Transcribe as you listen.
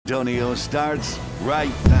Antonio starts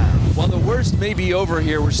right now. While the worst may be over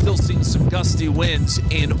here, we're still seeing some gusty winds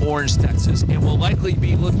in Orange, Texas, and we'll likely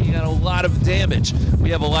be looking at a lot of damage. We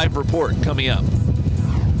have a live report coming up.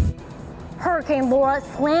 Hurricane Laura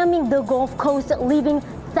slamming the Gulf Coast, leaving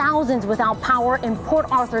thousands without power in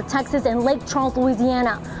Port Arthur, Texas, and Lake Charles,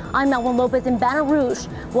 Louisiana. I'm Melvin Lopez in Baton Rouge.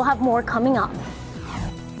 We'll have more coming up.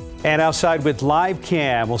 And outside with live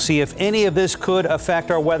cam, we'll see if any of this could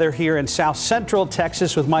affect our weather here in South Central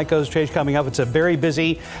Texas with Mike Ostrich coming up. It's a very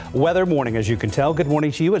busy weather morning, as you can tell. Good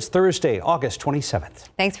morning to you. It's Thursday, August 27th.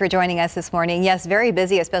 Thanks for joining us this morning. Yes, very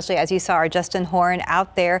busy, especially as you saw our Justin Horn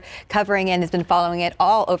out there covering and has been following it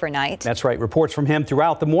all overnight. That's right. Reports from him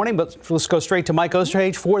throughout the morning. But let's go straight to Mike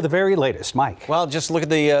Ostrich for the very latest. Mike. Well, just look at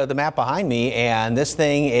the map behind me. And this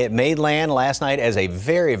thing, it made land last night as a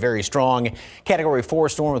very, very strong Category 4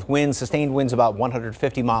 storm with winds, sustained winds about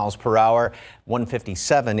 150 miles per hour.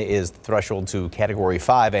 157 is the threshold to Category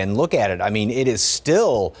 5. And look at it. I mean, it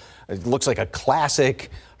looks like a classic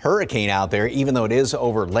hurricane out there, even though it is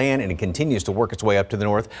over land and it continues to work its way up to the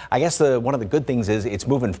north. I guess one of the good things is it's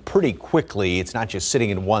moving pretty quickly. It's not just sitting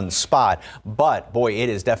in one spot, but boy, it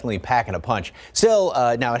is definitely packing a punch. Still,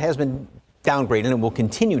 now it has been downgraded and will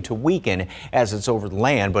continue to weaken as it's over the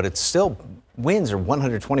land, but it's still winds are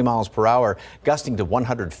 120 miles per hour, gusting to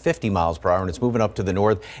 150 miles per hour, and it's moving up to the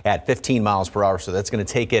north at 15 miles per hour. So that's going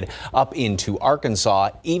to take it up into Arkansas,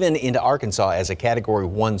 even into Arkansas as a Category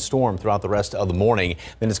 1 storm throughout the rest of the morning.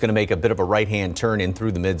 Then it's going to make a bit of a right-hand turn in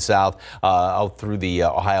through the Mid-South, out through the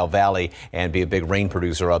Ohio Valley, and be a big rain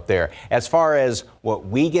producer up there. As far as what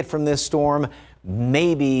we get from this storm,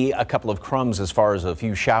 maybe a couple of crumbs as far as a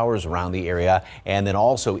few showers around the area, and then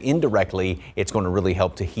also indirectly it's going to really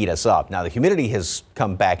help to heat us up. Now the humidity has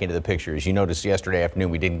come back into the picture. As you noticed yesterday afternoon,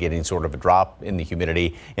 we didn't get any sort of a drop in the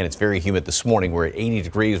humidity, and it's very humid this morning. We're at 80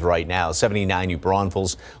 degrees right now, 79 New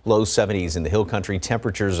Braunfels, low 70s in the hill country.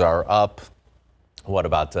 Temperatures are up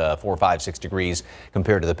about 4, 5, 6 degrees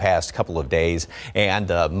compared to the past couple of days,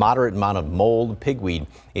 and a moderate amount of mold. Pigweed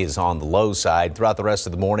is on the low side. Throughout the rest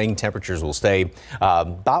of the morning, temperatures will stay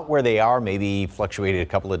about where they are, maybe fluctuated a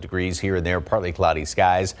couple of degrees here and there, partly cloudy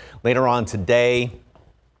skies. Later on today,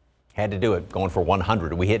 had to do it, going for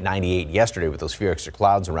 100. We hit 98 yesterday with those few extra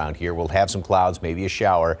clouds around here. We'll have some clouds, maybe a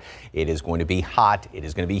shower. It is going to be hot. It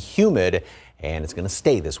is going to be humid, and it's going to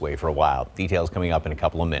stay this way for a while. Details coming up in a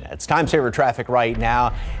couple of minutes. Time saver traffic right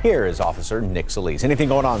now. Here is Officer Nick Solis. Anything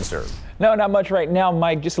going on, sir? No, not much right now,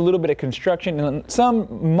 Mike. Just a little bit of construction and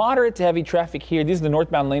some moderate to heavy traffic here. These are the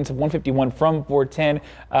northbound lanes of 151 from 410.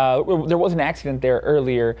 There was an accident there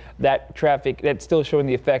earlier. That traffic, that's still showing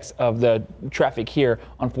the effects of the traffic here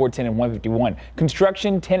on 410 and 151.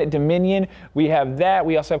 Construction, 10 at Dominion. We have that.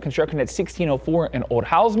 We also have construction at 1604 in Old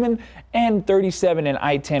Houseman and 37 in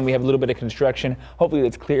I-10. We have a little bit of construction. Hopefully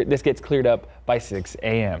this gets cleared up by 6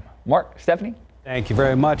 a.m. Mark, Stephanie? Thank you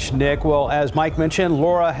very much, Nick. Well, as Mike mentioned,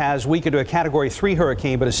 Laura has weakened to a Category 3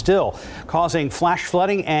 hurricane, but is still causing flash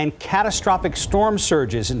flooding and catastrophic storm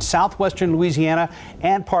surges in southwestern Louisiana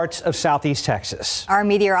and parts of southeast Texas. Our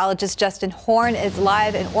meteorologist Justin Horn is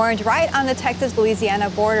live in Orange, right on the Texas-Louisiana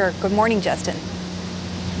border. Good morning, Justin.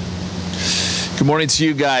 Good morning to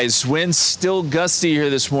you guys. Winds still gusty here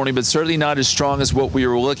this morning, but certainly not as strong as what we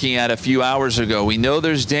were looking at a few hours ago. We know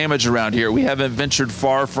there's damage around here. We haven't ventured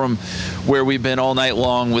far from where we've been all night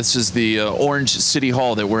long. This is the Orange City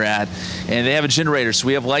Hall that we're at, and they have a generator, so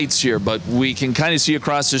we have lights here, but we can kind of see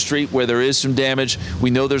across the street where there is some damage. We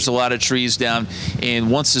know there's a lot of trees down, and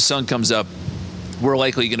once the sun comes up, we're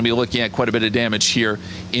likely going to be looking at quite a bit of damage here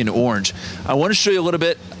in Orange. I want to show you a little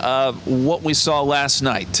bit of what we saw last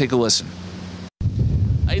night. Take a listen.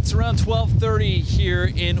 It's around 12:30 here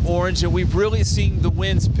in Orange, and we've really seen the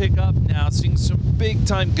winds pick up now, seeing some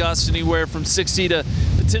big-time gusts anywhere from 60 to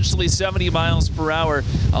potentially 70 miles per hour.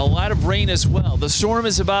 A lot of rain as well. The storm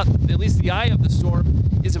is about, at least the eye of the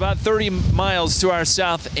storm, is about 30 miles to our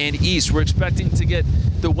south and east. We're expecting to get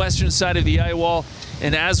the western side of the eye wall,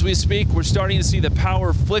 and as we speak, we're starting to see the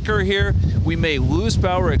power flicker here. We may lose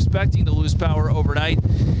power, expecting to lose power overnight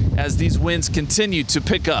as these winds continue to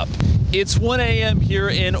pick up. It's 1 a.m. here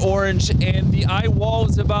in Orange, and the eye wall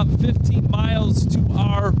is about 15 miles to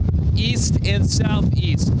our east and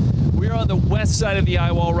southeast. We're on the west side of the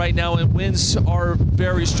eye wall right now, and winds are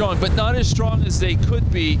very strong, but not as strong as they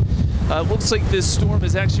could be. Looks like this storm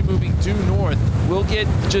is actually moving due north. We'll get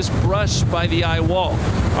just brushed by the eye wall.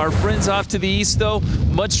 Our friends off to the east, though,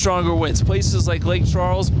 much stronger winds. Places like Lake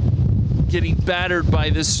Charles getting battered by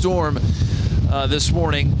this storm this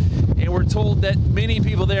morning. and we're told that many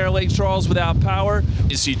people there in Lake Charles without power.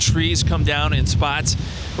 You see trees come down in spots.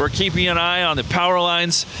 We're keeping an eye on the power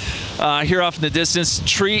lines here off in the distance.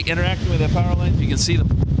 Tree interacting with the power lines. You can see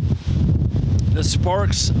the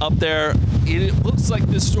sparks up there. It looks like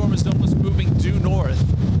this storm is almost moving due north.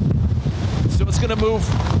 So it's going to move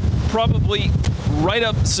probably right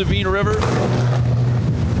up Sabine River.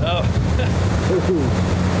 Oh,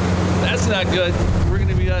 that's not good. We're going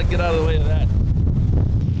to get out of the way of that.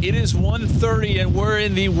 It is 1:30 and we're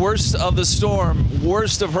in the worst of the storm,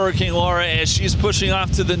 worst of Hurricane Laura as she's pushing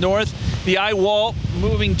off to the north. The eye wall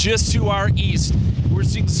moving just to our east. We're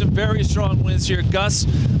seeing some very strong winds here, gusts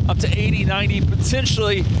up to 80, 90,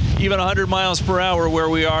 potentially even 100 miles per hour where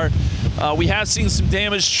we are. We have seen some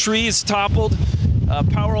damaged trees toppled,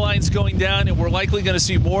 power lines going down, and we're likely going to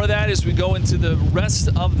see more of that as we go into the rest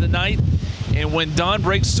of the night. And when dawn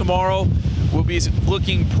breaks tomorrow, we'll be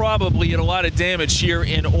looking probably at a lot of damage here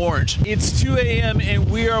in Orange. It's 2 a.m.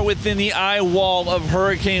 and we are within the eye wall of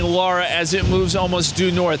Hurricane Laura as it moves almost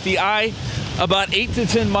due north. The eye about 8 to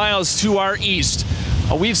 10 miles to our east.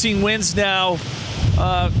 We've seen winds now,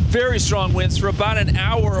 very strong winds for about an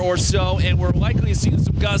hour or so, and we're likely seeing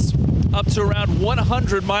some gusts up to around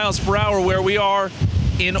 100 miles per hour where we are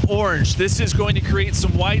in Orange. This is going to create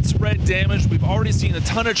some widespread damage. We've already seen a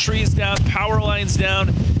ton of trees down, power lines down,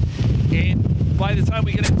 and by the time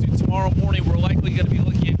we get into tomorrow morning, we're likely going to be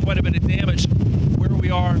looking at quite a bit of damage where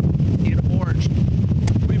we are in Orange.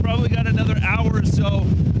 We've probably got another hour or so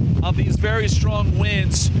of these very strong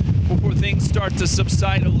winds before things start to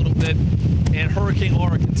subside a little bit and Hurricane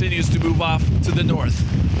Laura continues to move off to the north.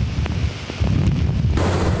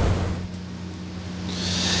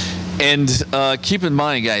 And keep in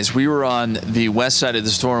mind, guys, we were on the west side of the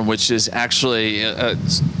storm, which is actually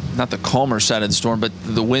not the calmer side of the storm, but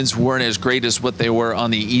the winds weren't as great as what they were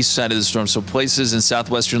on the east side of the storm. So places in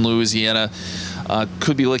southwestern Louisiana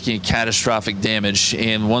could be looking at catastrophic damage.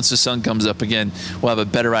 And once the sun comes up again, we'll have a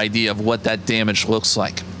better idea of what that damage looks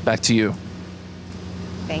like. Back to you.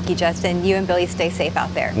 Thank you, Justin. You and Billy stay safe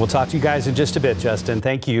out there. We'll talk to you guys in just a bit, Justin.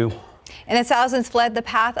 Thank you. And as thousands fled the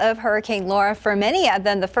path of Hurricane Laura, for many of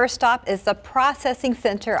them, the first stop is the processing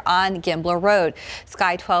center on Gambler Road.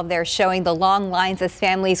 Sky 12 there showing the long lines as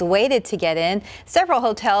families waited to get in. Several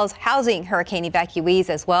hotels housing hurricane evacuees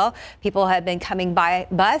as well. People have been coming by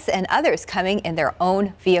bus and others coming in their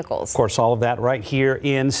own vehicles. Of course, all of that right here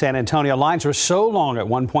in San Antonio. Lines were so long at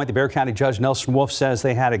one point, the Bexar County Judge Nelson Wolf says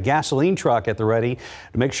they had a gasoline truck at the ready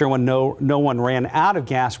to make sure no one ran out of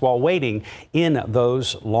gas while waiting in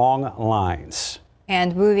those long lines.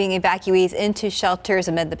 And moving evacuees into shelters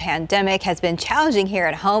amid the pandemic has been challenging here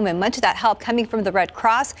at home, and much of that help coming from the Red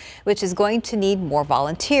Cross, which is going to need more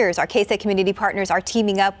volunteers. Our KSAT community partners are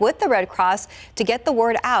teaming up with the Red Cross to get the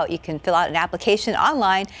word out. You can fill out an application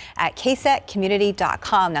online at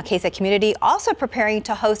ksatcommunity.com. Now, KSAT Community also preparing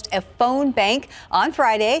to host a phone bank on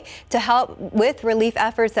Friday to help with relief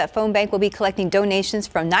efforts. That phone bank will be collecting donations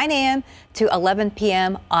from 9 a.m. to 11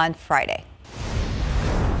 p.m. on Friday.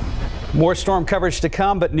 More storm coverage to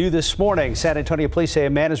come, but new this morning. San Antonio police say a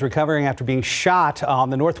man is recovering after being shot on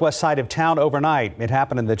the northwest side of town overnight. It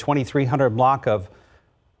happened in the 2300 block of,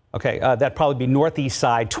 that'd probably be northeast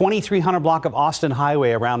side, 2300 block of Austin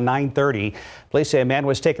Highway around 9:30. Police say a man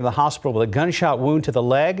was taken to the hospital with a gunshot wound to the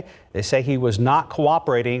leg. They say he was not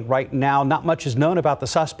cooperating. Right now, not much is known about the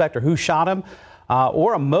suspect or who shot him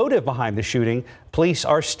or a motive behind the shooting. Police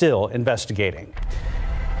are still investigating.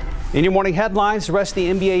 In your morning headlines, the rest of the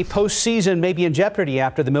NBA postseason may be in jeopardy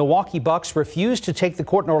after the Milwaukee Bucks refused to take the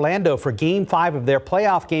court in Orlando for Game 5 of their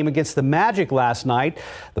playoff game against the Magic last night.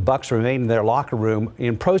 The Bucks remained in their locker room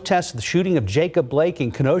in protest of the shooting of Jacob Blake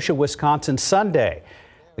in Kenosha, Wisconsin Sunday.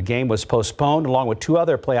 The game was postponed along with two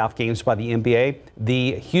other playoff games by the NBA,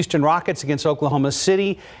 the Houston Rockets against Oklahoma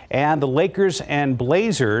City and the Lakers and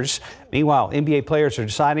Blazers. Meanwhile, NBA players are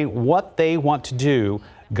deciding what they want to do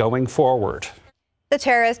going forward. The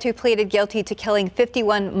terrorist who pleaded guilty to killing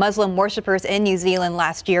 51 Muslim worshippers in New Zealand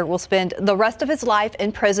last year will spend the rest of his life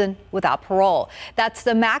in prison without parole. That's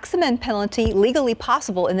the maximum penalty legally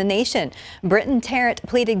possible in the nation. Brenton Tarrant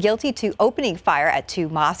pleaded guilty to opening fire at two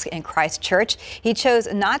mosques in Christchurch. He chose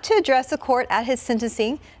not to address the court at his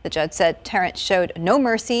sentencing. The judge said Tarrant showed no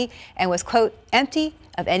mercy and was, quote, empty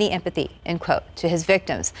of any empathy, end quote, to his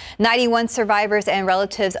victims. 91 survivors and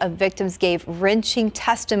relatives of victims gave wrenching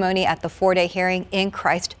testimony at the four-day hearing in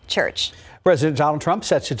Christchurch. President Donald Trump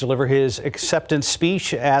sets to deliver his acceptance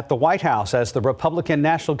speech at the White House as the Republican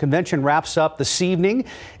National Convention wraps up this evening.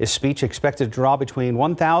 His speech expected to draw between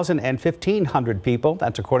 1,000 and 1,500 people.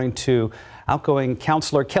 That's according to outgoing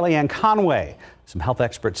Counselor Kellyanne Conway. Some health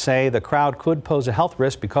experts say the crowd could pose a health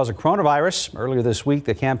risk because of coronavirus. Earlier this week,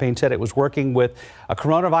 the campaign said it was working with a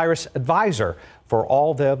coronavirus advisor for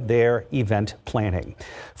all of their event planning.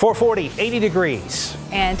 440, 80 degrees.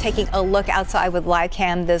 And taking a look outside with live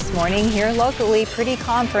cam this morning here locally, pretty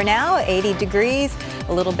calm for now, 80 degrees,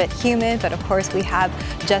 a little bit humid, but of course we have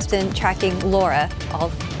Justin tracking Laura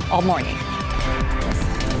all morning.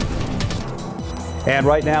 And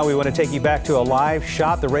right now we want to take you back to a live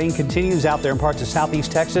shot. The rain continues out there in parts of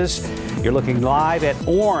southeast Texas. You're looking live at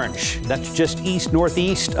Orange. That's just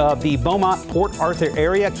east-northeast of the Beaumont Port Arthur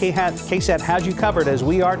area. KSAT has you covered as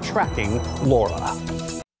we are tracking Laura.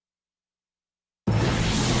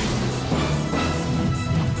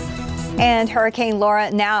 And Hurricane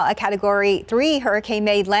Laura, now a Category 3 hurricane,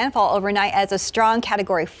 made landfall overnight as a strong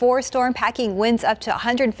Category 4 storm, packing winds up to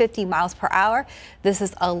 150 miles per hour. This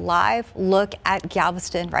is a live look at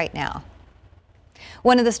Galveston right now.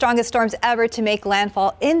 One of the strongest storms ever to make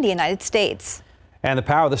landfall in the United States. And the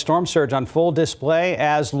power of the storm surge on full display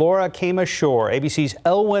as Laura came ashore. ABC's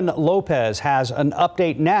Elwin Lopez has an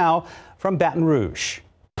update now from Baton Rouge.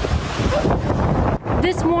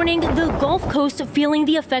 This morning, the Gulf Coast feeling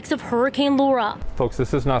the effects of Hurricane Laura. Folks,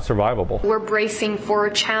 this is not survivable. We're bracing for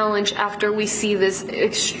a challenge after we see this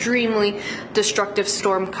extremely destructive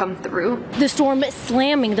storm come through. The storm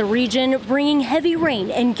slamming the region, bringing heavy rain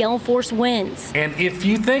and gale force winds. And if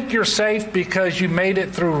you think you're safe because you made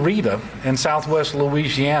it through Rita in southwest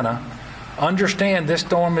Louisiana, understand this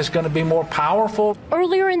storm is going to be more powerful.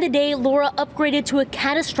 Earlier in the day, Laura upgraded to a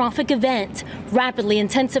catastrophic event, rapidly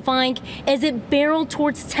intensifying as it barreled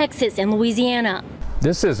towards Texas and Louisiana.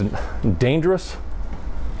 This is dangerous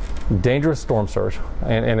storm surge.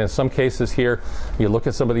 And in some cases here, you look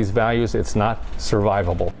at some of these values, it's not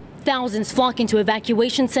survivable. Thousands flocking to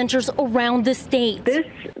evacuation centers around the state. This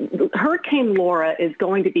Hurricane Laura is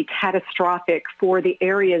going to be catastrophic for the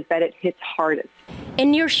areas that it hits hardest.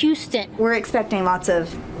 And near Houston, we're expecting lots of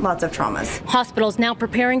traumas. Hospitals now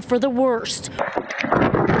preparing for the worst.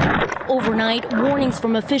 Overnight, warnings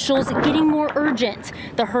from officials getting more urgent.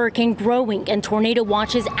 The hurricane growing and tornado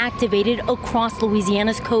watches activated across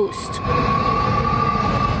Louisiana's coast.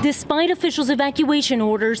 Despite officials' evacuation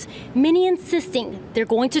orders, many insisting they're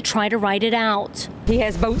going to try to ride it out. He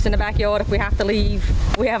has boats in the backyard. If we have to leave,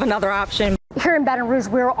 we have another option. Here in Baton Rouge,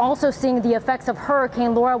 we're also seeing the effects of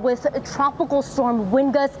Hurricane Laura with tropical storm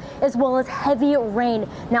wind gusts as well as heavy rain.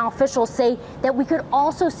 Now officials say that we could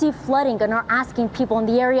also see flooding and are asking people in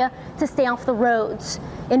the area to stay off the roads.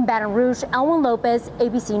 In Baton Rouge, Elwin Lopez,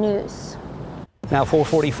 ABC News. Now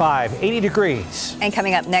 445, 80 degrees. And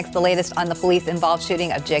coming up next, the latest on the police-involved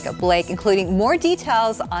shooting of Jacob Blake, including more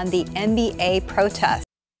details on the NBA protest.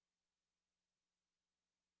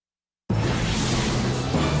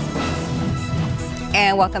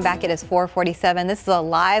 And welcome back. It is 4:47. This is a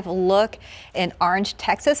live look in Orange,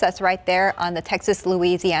 Texas. That's right there on the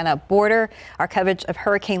Texas-Louisiana border. Our coverage of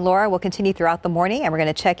Hurricane Laura will continue throughout the morning, and we're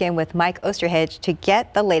going to check in with Mike Osterhage to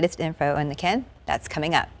get the latest info. And Ken, that's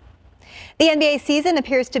coming up. The NBA season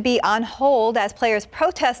appears to be on hold as players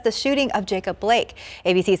protest the shooting of Jacob Blake.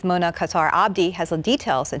 ABC's Mona Qatar Abdi has the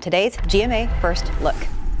details in today's GMA First Look.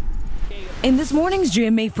 In this morning's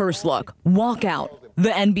GMA First Look, walkout. The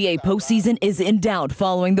NBA postseason is in doubt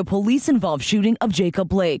following the police-involved shooting of Jacob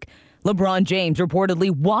Blake. LeBron James reportedly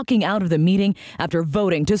walking out of the meeting after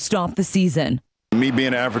voting to stop the season. Me being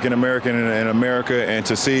an African-American in America and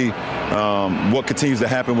to see what continues to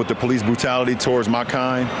happen with the police brutality towards my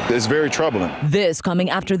kind is very troubling. This coming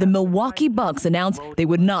after the Milwaukee Bucks announced they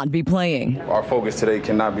would not be playing. Our focus today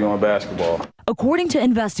cannot be on basketball. According to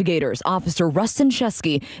investigators, Officer Rustin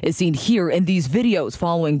Shesky is seen here in these videos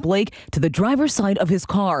following Blake to the driver's side of his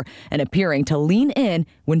car and appearing to lean in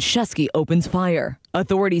when Shesky opens fire.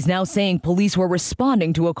 Authorities now saying police were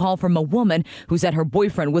responding to a call from a woman who said her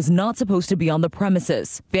boyfriend was not supposed to be on the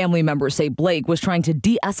premises. Family members say Blake was trying to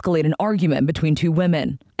de-escalate an argument between two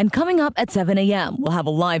women. And coming up at 7 a.m., we'll have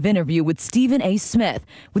a live interview with Stephen A. Smith.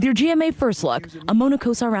 With your GMA First Look, I'm Mona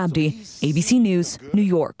Qatar Abdi, ABC News, New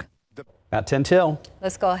York. At 10 till.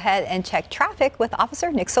 Let's go ahead and check traffic with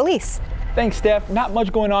Officer Nick Solis. Thanks, Steph. Not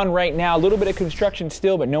much going on right now. A little bit of construction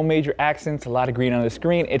still, but no major accidents. A lot of green on the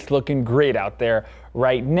screen. It's looking great out there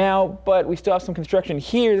right now, but we still have some construction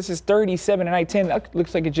here. This is 37 and I-10. That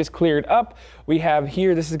looks like it just cleared up. We have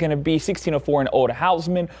here, this is going to be 1604 in Old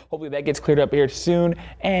Houseman. Hopefully that gets cleared up here soon.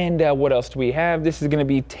 And what else do we have? This is going to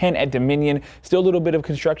be 10 at Dominion. Still a little bit of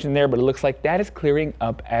construction there, but it looks like that is clearing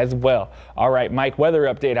up as well. All right, Mike, weather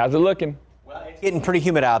update. How's it looking? It's getting pretty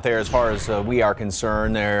humid out there as far as we are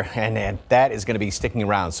concerned there, and that is going to be sticking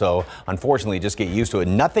around. So unfortunately, just get used to it.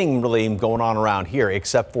 Nothing really going on around here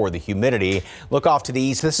except for the humidity. Look off to the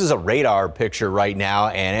east. This is a radar picture right now,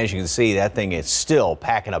 and as you can see, that thing is still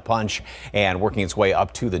packing a punch and working its way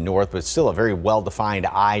up to the north, but still a very well-defined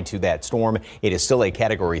eye to that storm. It is still a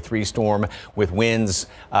Category 3 storm with winds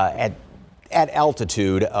at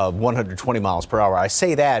altitude of 120 miles per hour. I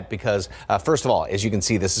say that because, first of all, as you can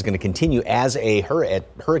see, this is going to continue as a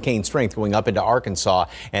hurricane strength going up into Arkansas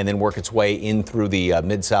and then work its way in through the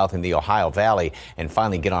Mid-South and the Ohio Valley and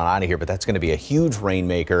finally get on out of here. But that's going to be a huge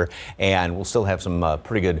rainmaker, and we'll still have some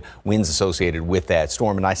pretty good winds associated with that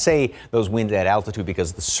storm. And I say those winds at altitude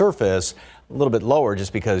because the surface a little bit lower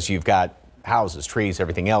just because you've got houses, trees,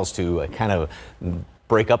 everything else to kind of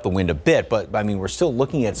break up the wind a bit, but I mean, we're still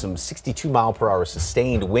looking at some 62 mile per hour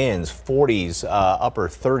sustained winds, 40s, upper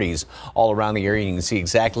 30s all around the area. You can see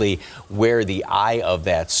exactly where the eye of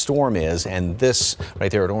that storm is, and this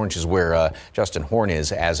right there at Orange is where Justin Horn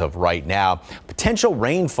is as of right now. Potential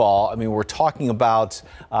rainfall, I mean, we're talking about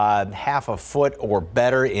half a foot or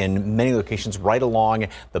better in many locations right along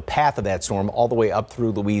the path of that storm all the way up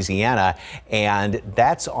through Louisiana, and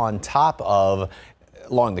that's on top of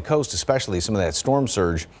along the coast, especially some of that storm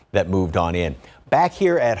surge that moved on in. Back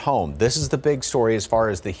here at home, this is the big story as far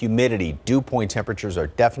as the humidity. Dew point temperatures are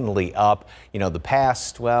definitely up. You know, the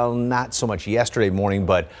past, well, not so much yesterday morning,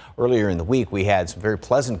 but earlier in the week, we had some very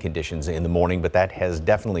pleasant conditions in the morning, but that has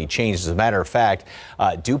definitely changed. As a matter of fact,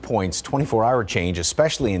 dew points, 24-hour change,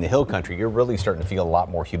 especially in the hill country, you're really starting to feel a lot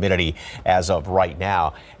more humidity as of right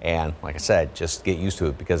now. And like I said, just get used to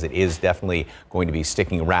it because it is definitely going to be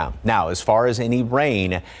sticking around. Now, as far as any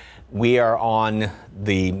rain, we are on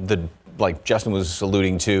the like Justin was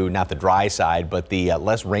alluding to, not the dry side, but the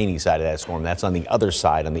less rainy side of that storm. That's on the other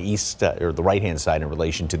side, on the east or the right-hand side in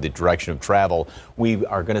relation to the direction of travel. We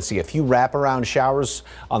are going to see a few wraparound showers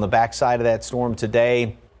on the backside of that storm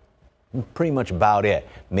today. Pretty much about it.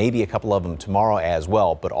 Maybe a couple of them tomorrow as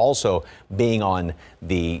well, but also being on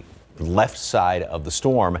the left side of the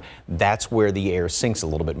storm, that's where the air sinks a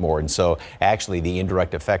little bit more. And so actually the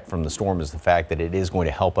indirect effect from the storm is the fact that it is going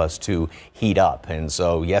to help us to heat up. And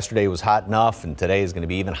so yesterday was hot enough, and today is going to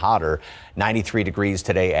be even hotter. 93 degrees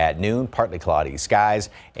today at noon, partly cloudy skies,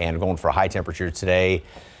 and going for a high temperature today.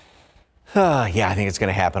 Yeah, I think it's going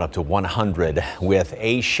to happen up to 100 with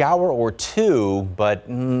a shower or two, but,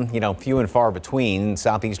 you know, few and far between.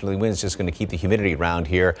 Southeasterly winds just going to keep the humidity around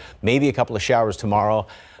here. Maybe a couple of showers tomorrow.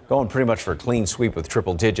 Going pretty much for a clean sweep with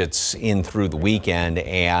triple digits in through the weekend,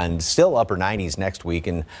 and still upper 90s next week.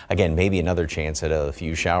 And again, maybe another chance at a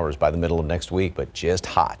few showers by the middle of next week, but just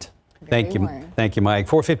hot. Thank you. Thank you, Mike.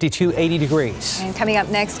 452, 80 degrees. And coming up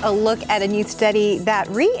next, a look at a new study that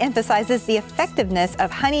re-emphasizes the effectiveness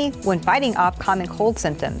of honey when fighting off common cold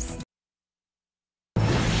symptoms.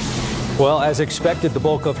 Well, as expected, the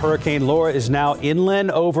bulk of Hurricane Laura is now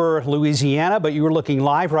inland over Louisiana, but you are looking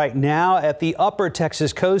live right now at the upper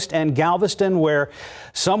Texas coast and Galveston, where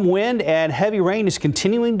some wind and heavy rain is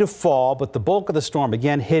continuing to fall, but the bulk of the storm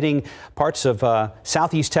again hitting parts of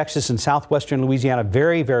southeast Texas and southwestern Louisiana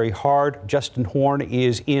very, very hard. Justin Horn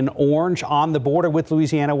is in Orange on the border with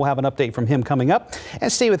Louisiana. We'll have an update from him coming up.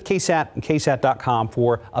 And stay with KSAT and KSAT.com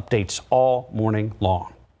for updates all morning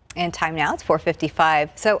long. And time now, it's 4:55.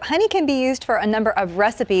 So honey can be used for a number of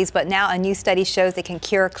recipes, but now a new study shows it can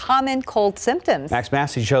cure common cold symptoms. Max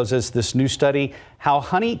Massey shows us this new study, how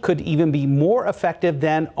honey could even be more effective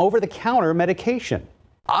than over-the-counter medication.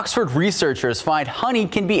 Oxford researchers find honey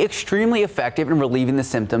can be extremely effective in relieving the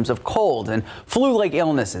symptoms of cold and flu-like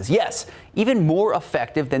illnesses. Yes, even more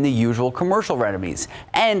effective than the usual commercial remedies.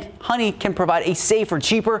 And honey can provide a safer,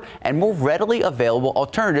 cheaper, and more readily available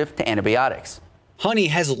alternative to antibiotics. Honey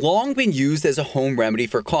has long been used as a home remedy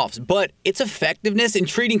for coughs, but its effectiveness in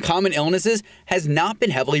treating common illnesses has not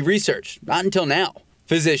been heavily researched, not until now.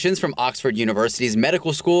 Physicians from Oxford University's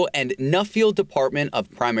Medical School and Nuffield Department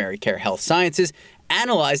of Primary Care Health Sciences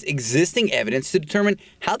analyzed existing evidence to determine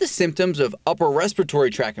how the symptoms of upper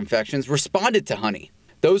respiratory tract infections responded to honey.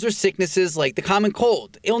 Those are sicknesses like the common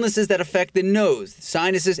cold, illnesses that affect the nose,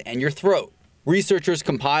 sinuses, and your throat. Researchers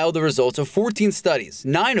compiled the results of 14 studies,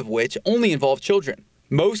 9 of which only involved children.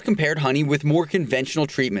 Most compared honey with more conventional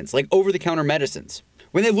treatments, like over-the-counter medicines.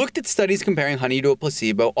 When they looked at studies comparing honey to a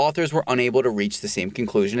placebo, authors were unable to reach the same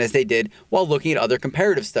conclusion as they did while looking at other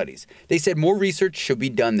comparative studies. They said more research should be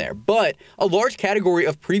done there, but a large category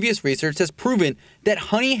of previous research has proven that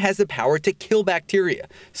honey has the power to kill bacteria.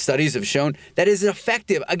 Studies have shown that it is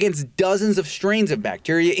effective against dozens of strains of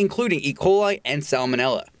bacteria, including E. coli and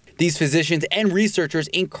Salmonella. These physicians and researchers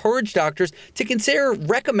encourage doctors to consider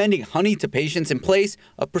recommending honey to patients in place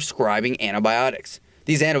of prescribing antibiotics.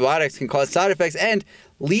 These antibiotics can cause side effects and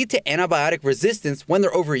lead to antibiotic resistance when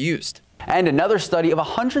they're overused. And another study of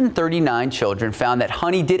 139 children found that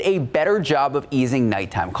honey did a better job of easing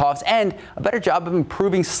nighttime coughs and a better job of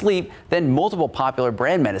improving sleep than multiple popular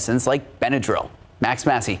brand medicines like Benadryl. Max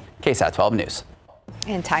Massey, KSAT 12 News.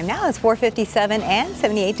 And time now is 4:57 and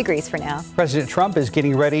 78 degrees for now. President Trump is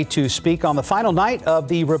getting ready to speak on the final night of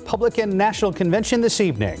the Republican National Convention this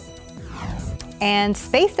evening. And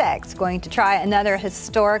SpaceX going to try another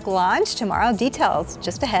historic launch tomorrow. Details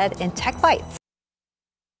just ahead in Tech Bites.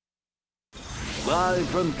 Live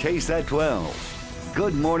from KSAT 12.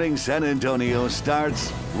 Good Morning San Antonio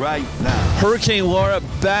starts right now. Hurricane Laura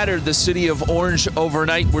battered the city of Orange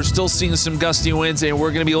overnight. We're still seeing some gusty winds, and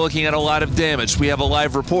we're going to be looking at a lot of damage. We have a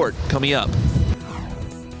live report coming up.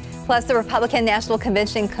 Plus, the Republican National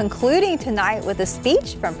Convention concluding tonight with a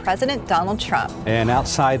speech from President Donald Trump. And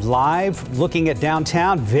outside live, looking at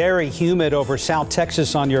downtown, very humid over South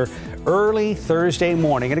Texas on your early Thursday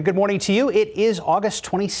morning. And a good morning to you. It is August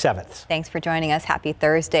 27th. Thanks for joining us. Happy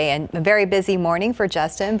Thursday, and a very busy morning for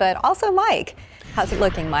Justin, but also Mike. How's it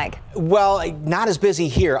looking, Mike? Well, not as busy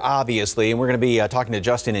here, obviously, and we're going to be talking to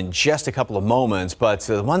Justin in just a couple of moments. But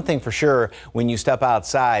one thing for sure, when you step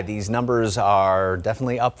outside, these numbers are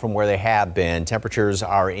definitely up from where they have been. Temperatures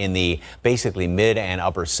are in the basically mid and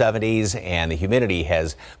upper 70s, and the humidity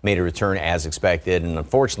has made a return as expected. And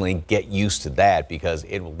unfortunately, get used to that because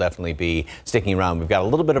it will definitely be sticking around. We've got a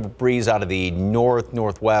little bit of a breeze out of the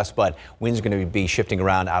northwest, but winds are going to be shifting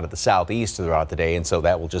around out of the southeast throughout the day, and so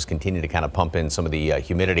that will just continue to kind of pump in some of the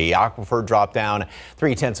humidity. Aquifer dropped down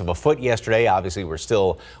 0.3 of a foot yesterday. Obviously, we're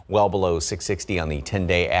still well below 660 on the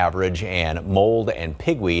 10-day average, and mold and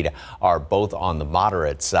pigweed are both on the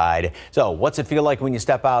moderate side. So what's it feel like when you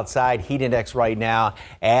step outside? Heat index right now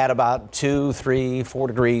at about 2, 3, 4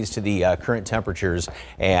 degrees to the current temperatures,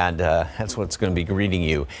 and that's what's going to be greeting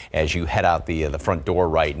you as you head out the front door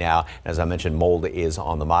right now. As I mentioned, mold is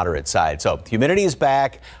on the moderate side. So humidity is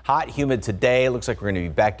back, hot, humid today. Looks like we're going to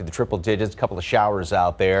be back to the triple digits, a couple of showers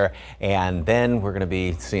out there, and then we're going to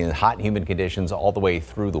be seeing hot and humid conditions all the way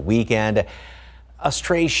through the weekend. A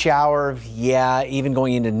stray shower, yeah, even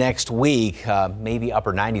going into next week, maybe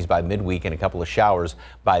upper 90s by midweek, and a couple of showers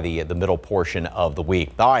by the middle portion of the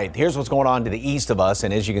week. All right, here's what's going on to the east of us,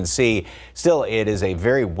 and as you can see, still it is a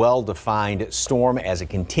very well-defined storm as it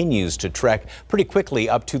continues to trek pretty quickly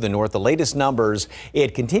up to the north. The latest numbers,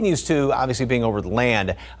 it continues to, obviously being over the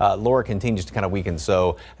land, Laura continues to kind of weaken,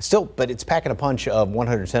 so still, but it's packing a punch of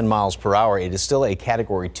 110 miles per hour. It is still a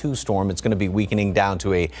Category 2 storm. It's going to be weakening down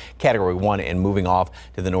to a Category 1 and moving off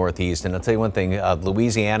to the northeast. And I'll tell you one thing,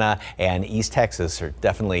 Louisiana and East Texas are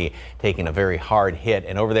definitely taking a very hard hit.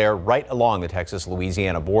 And over there, right along the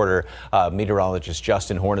Texas-Louisiana border, meteorologist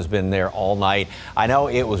Justin Horn has been there all night. I know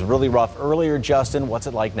it was really rough earlier, Justin. What's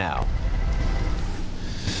it like now?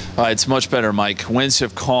 It's much better, Mike. Winds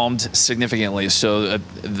have calmed significantly, so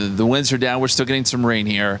the winds are down. We're still getting some rain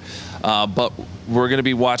here, but we're going to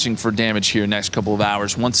be watching for damage here next couple of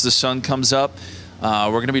hours. Once the sun comes up,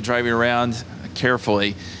 we're going to be driving around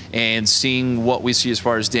carefully and seeing what we see as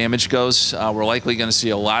far as damage goes. We're likely going to see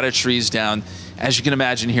a lot of trees down. As you can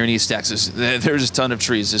imagine, here in East Texas, there's a ton of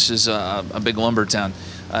trees. This is a big lumber town.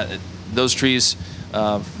 Those trees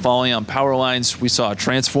falling on power lines. We saw a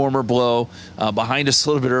transformer blow behind us a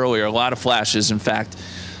little bit earlier. A lot of flashes, in fact,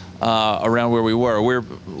 around where we were.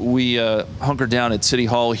 We hunkered down at City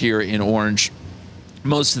Hall here in Orange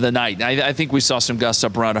most of the night. I think we saw some gusts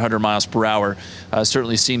up around 100 miles per hour.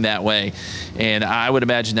 Certainly seemed that way. And I would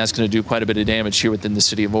imagine that's going to do quite a bit of damage here within the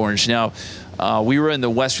city of Orange. Now, we were in the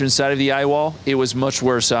western side of the eye wall. It was much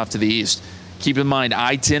worse off to the east. Keep in mind,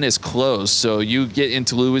 I-10 is closed. So you get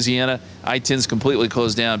into Louisiana, I-10 is completely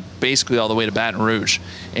closed down, basically all the way to Baton Rouge.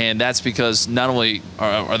 And that's because not only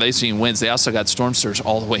are they seeing winds, they also got storm surge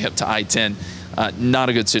all the way up to I-10. Not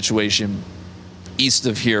a good situation east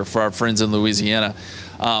of here for our friends in Louisiana.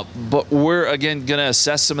 But we're, again, going to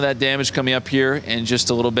assess some of that damage coming up here in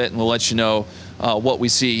just a little bit, and we'll let you know what we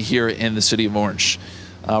see here in the city of Orange.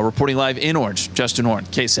 Reporting live in Orange, Justin Horn,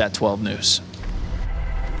 KSAT 12 News.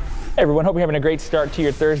 Hey everyone, hope you're having a great start to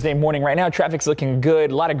your Thursday morning. Right now, traffic's looking good.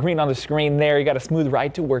 A lot of green on the screen there. You got a smooth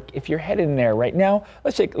ride to work if you're heading there right now.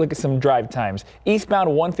 Let's take a look at some drive times. Eastbound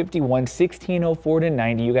 151, 1604 to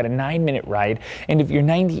 90. You got a 9-minute ride. And if you're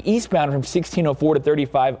 90 eastbound from 1604 to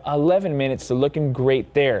 35, 11 minutes. So looking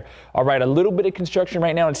great there. All right, a little bit of construction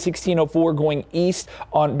right now in 1604 going east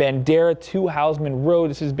on Bandera to Hausman Road.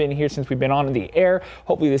 This has been here since we've been on the air.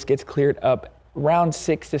 Hopefully this gets cleared up around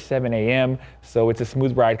 6 to 7 a.m. So it's a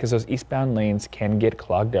smooth ride because those eastbound lanes can get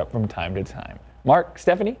clogged up from time to time. Mark,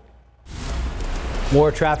 Stephanie? More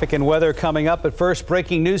traffic and weather coming up, but first,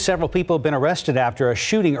 breaking news. Several people have been arrested after a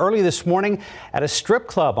shooting early this morning at a strip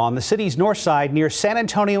club on the city's north side near San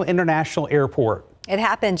Antonio International Airport. It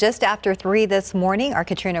happened just after 3 this morning. Our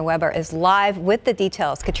Katrina Weber is live with the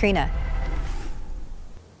details. Katrina.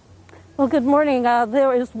 Well, good morning.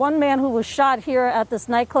 There is one man who was shot here at this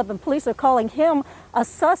nightclub, and police are calling him a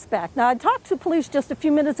suspect. Now, I talked to police just a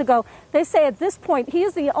few minutes ago. They say at this point he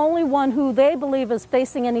is the only one who they believe is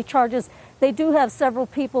facing any charges. They do have several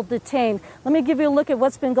people detained. Let me give you a look at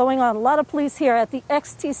what's been going on. A lot of police here at the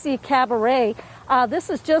XTC Cabaret. This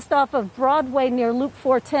is just off of Broadway near Loop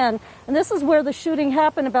 410, and this is where the shooting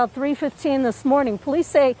happened about 3:15 this morning. Police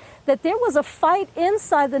say that there was a fight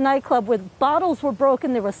inside the nightclub where bottles were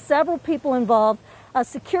broken. There were several people involved.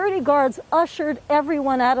 Security guards ushered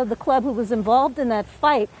everyone out of the club who was involved in that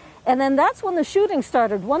fight. And then that's when the shooting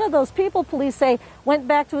started. One of those people, police say, went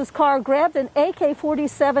back to his car, grabbed an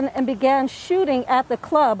AK-47 and began shooting at the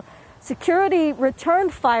club. Security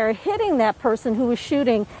returned fire, hitting that person who was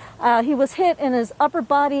shooting. He was hit in his upper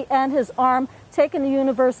body and his arm, taken to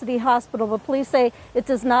University Hospital. But police say it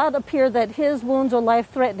does not appear that his wounds are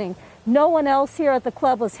life-threatening. No one else here at the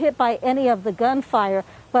club was hit by any of the gunfire,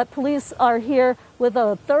 but police are here with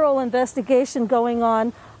a thorough investigation going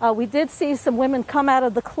on. We did see some women come out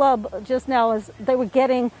of the club just now as they were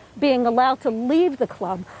being allowed to leave the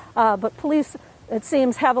club. But police, it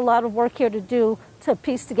seems, have a lot of work here to do to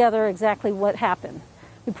piece together exactly what happened.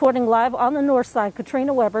 Reporting live on the north side,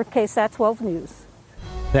 Katrina Weber, KSAT 12 News.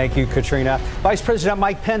 Thank you, Katrina. Vice President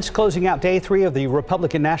Mike Pence closing out day 3 of the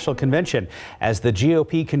Republican National Convention as the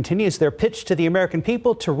GOP continues their pitch to the American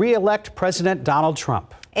people to re-elect President Donald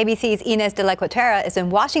Trump. ABC's Inez de la Cuetara is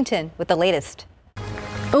in Washington with the latest.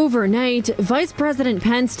 Overnight, Vice President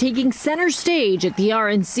Pence taking center stage at the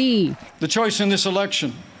RNC. The choice in this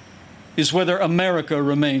election is whether America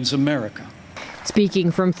remains America. Speaking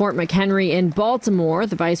from Fort McHenry in Baltimore,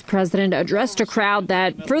 the vice president addressed a crowd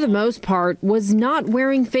that, for the most part, was not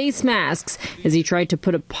wearing face masks as he tried to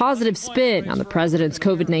put a positive spin on the president's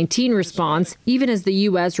COVID-19 response, even as the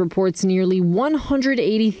U.S. reports nearly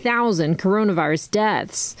 180,000 coronavirus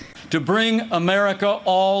deaths. To bring America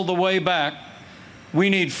all the way back, we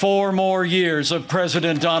need 4 more years of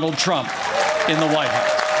President Donald Trump in the White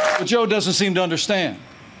House. What Joe doesn't seem to understand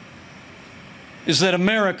is that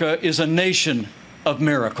America is a nation of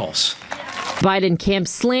miracles. Biden camp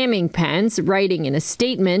slamming Pence, writing in a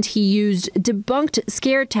statement he used debunked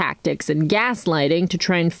scare tactics and gaslighting to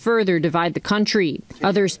try and further divide the country.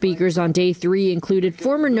 Other speakers on day 3 included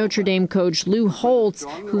former Notre Dame coach Lou Holtz,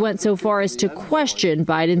 who went so far as to question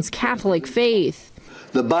Biden's Catholic faith.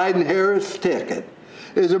 The Biden-Harris ticket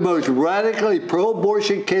is the most radically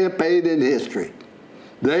pro-abortion campaign in history.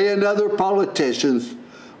 They and other politicians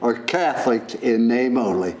are Catholics in name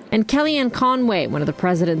only. And Kellyanne Conway, one of the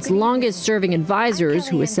president's longest-serving advisors,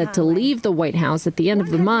 who is set to leave the White House at the end of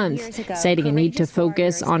the month, citing a need to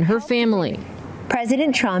focus on her family.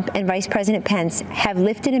 President Trump and Vice President Pence have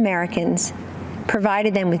lifted Americans,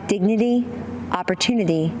 provided them with dignity,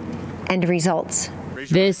 opportunity, and results.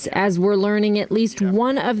 This, as we're learning, at least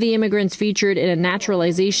one of the immigrants featured in a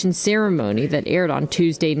naturalization ceremony that aired on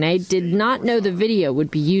Tuesday night did not know the video would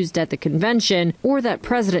be used at the convention or that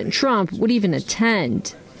President Trump would even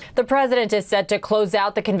attend. The president is set to close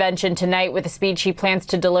out the convention tonight with a speech he plans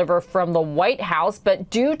to deliver from the White House. But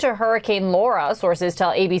due to Hurricane Laura, sources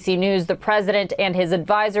tell ABC News the president and his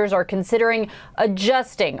advisors are considering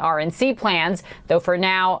adjusting RNC plans, though for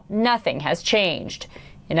now, nothing has changed.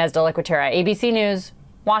 Inez de la Cuetara, ABC News,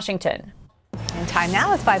 Washington. And time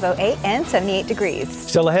now is 5:08 and 78 degrees.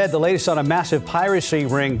 Still ahead, the latest on a massive piracy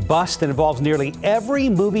ring bust that involves nearly every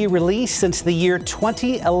movie released since the year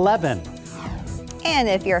 2011. And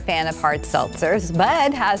if you're a fan of hard seltzers,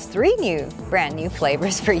 Bud has 3 brand new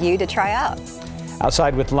flavors for you to try out.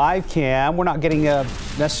 Outside with live cam, we're not getting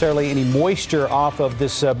necessarily any moisture off of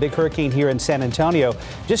this big hurricane here in San Antonio.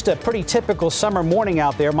 Just a pretty typical summer morning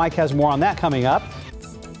out there. Mike has more on that coming up.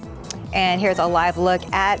 And here's a live look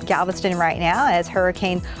at Galveston right now as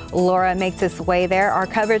Hurricane Laura makes its way there. Our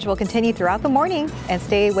coverage will continue throughout the morning, and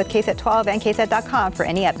stay with KSAT 12 and KSAT.com for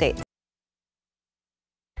any updates.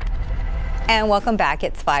 And welcome back.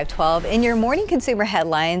 It's 5:12. In your morning consumer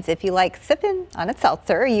headlines, if you like sipping on a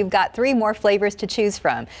seltzer, you've got 3 more flavors to choose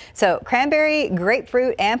from. So cranberry,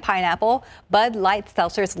 grapefruit, and pineapple, Bud Light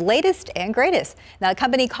Seltzer's latest and greatest. Now, a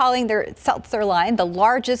company calling their seltzer line the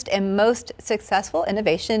largest and most successful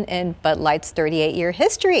innovation in Bud Light's 38-year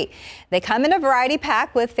history. They come in a variety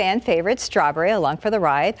pack with fan favorite strawberry along for the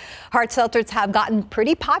ride. Hard seltzers have gotten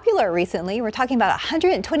pretty popular recently. We're talking about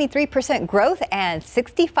 123% growth and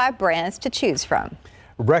 65 brands to choose from.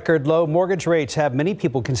 Record low mortgage rates have many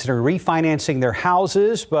people considering refinancing their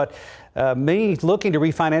houses, but many looking to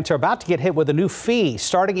refinance are about to get hit with a new fee.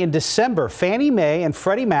 Starting in December, Fannie Mae and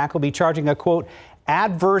Freddie Mac will be charging a, quote,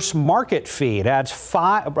 adverse market fee. It adds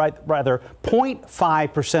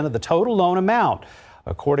 0.5% of the total loan amount.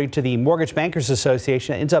 According to the Mortgage Bankers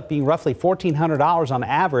Association, it ends up being roughly $1,400 on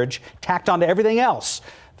average, tacked onto everything else.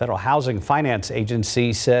 Federal Housing Finance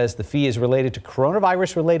Agency says the fee is related to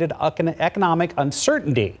coronavirus-related economic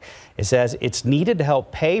uncertainty. It says it's needed to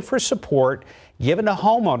help pay for support given to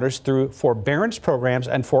homeowners through forbearance programs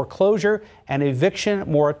and foreclosure and eviction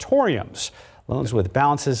moratoriums. Loans with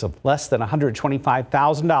balances of less than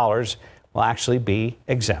 $125,000 will actually be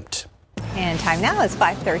exempt. And time now is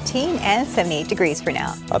 5:13 and 78 degrees for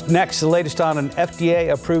now. Up next, the latest on an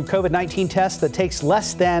FDA-approved COVID-19 test that takes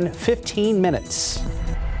less than 15 minutes.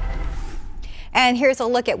 And here's a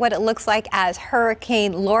look at what it looks like as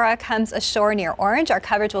Hurricane Laura comes ashore near Orange. Our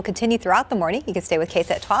coverage will continue throughout the morning. You can stay with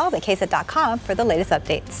KSAT 12 at KSAT.com for the latest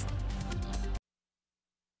updates.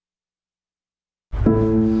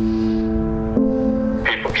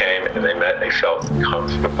 People came and they met, they felt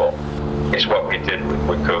comfortable. Is what we did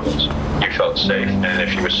with Coogan's. You felt safe, and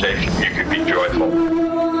if you were safe, you could be joyful.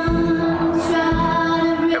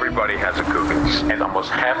 Everybody has a Coogan's, and almost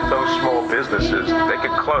half those small businesses, they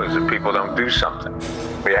could close if people don't do something.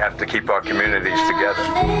 We have to keep our communities together.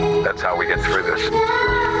 That's how we get through this.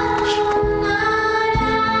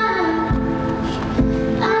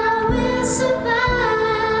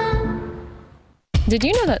 Did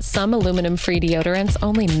you know that some aluminum-free deodorants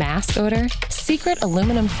only mask odor? Secret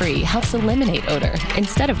Aluminum Free helps eliminate odor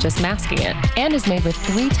instead of just masking it, and is made with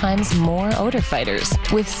 3 times more odor fighters.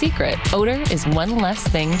 With Secret, odor is one less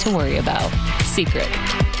thing to worry about. Secret.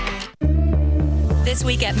 This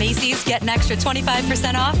week at Macy's, get an extra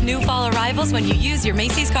 25% off new fall arrivals when you use your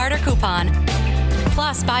Macy's card or coupon.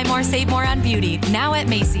 Plus, buy more, save more on beauty, now at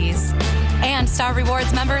Macy's. And Star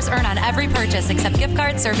Rewards members earn on every purchase except gift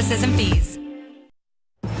cards, services, and fees.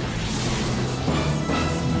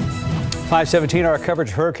 5:17, our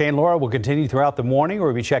coverage of Hurricane Laura will continue throughout the morning.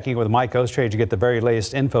 We'll be checking with Mike Ostrage to get the very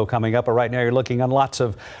latest info coming up. But right now, you're looking on lots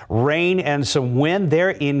of rain and some wind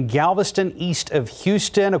there in Galveston, east of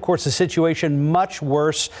Houston. Of course, the situation much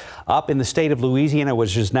worse up in the state of Louisiana,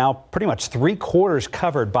 which is now pretty much 3/4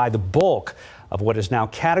 covered by the bulk of what is now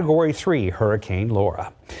Category 3 Hurricane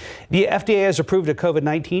Laura. The FDA has approved a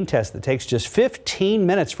COVID-19 test that takes just 15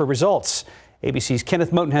 minutes for results. ABC's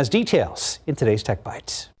Kenneth Moten has details in today's Tech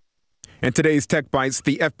Bites. In today's Tech Bites,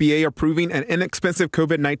 the FDA approving an inexpensive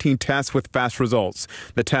COVID-19 test with fast results.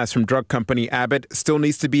 The test from drug company Abbott still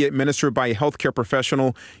needs to be administered by a healthcare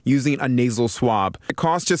professional using a nasal swab. It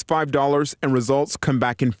costs just $5 and results come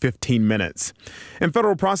back in 15 minutes. And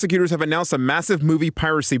federal prosecutors have announced a massive movie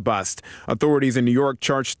piracy bust. Authorities in New York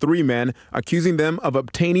charged 3 men, accusing them of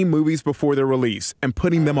obtaining movies before their release and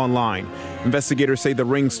putting them online. Investigators say the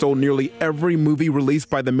ring stole nearly every movie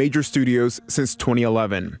released by the major studios since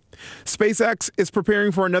 2011. SpaceX is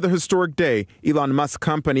preparing for another historic day. Elon Musk's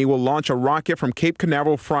company will launch a rocket from Cape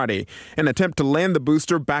Canaveral Friday, an attempt to land the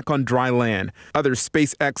booster back on dry land. Other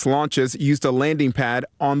SpaceX launches used a landing pad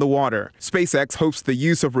on the water. SpaceX hopes the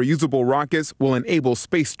use of reusable rockets will enable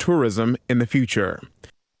space tourism in the future.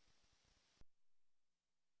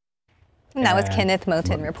 And that was Kenneth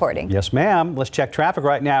Moten reporting. Yes, ma'am. Let's check traffic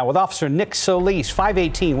right now with Officer Nick Solis,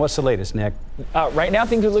 518. What's the latest, Nick? Right now,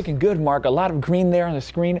 things are looking good, Mark. A lot of green there on the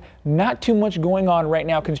screen. Not too much going on right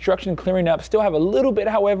now. Construction clearing up. Still have a little bit,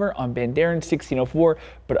 however, on Bandera 1604.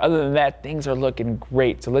 But other than that, things are looking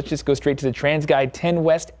great. So let's just go straight to the TransGuide 10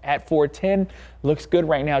 West at 410. Looks good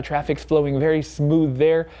right now. Traffic's flowing very smooth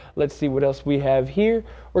there. Let's see what else we have here.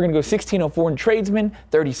 We're going to go 1604 in Tradesman,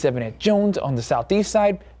 37 at Jones on the southeast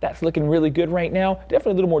side. That's looking really good right now.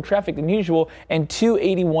 Definitely a little more traffic than usual. And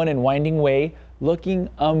 281 in Winding Way, looking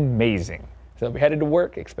amazing. So if you're headed to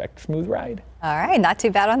work, expect a smooth ride. All right, not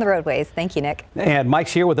too bad on the roadways. Thank you, Nick. And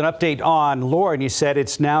Mike's here with an update on Laura, and you said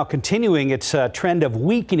it's now continuing its trend of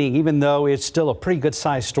weakening, even though it's still a pretty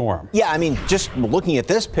good-sized storm. Yeah, I mean, just looking at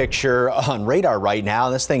this picture on radar right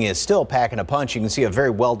now, this thing is still packing a punch. You can see a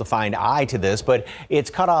very well-defined eye to this, but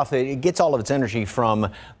it's cut off. It gets all of its energy from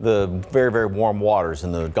the very, very warm waters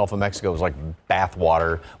in the Gulf of Mexico. It was like bath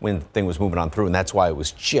water when the thing was moving on through, and that's why it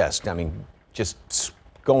was just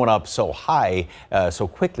going up so high, so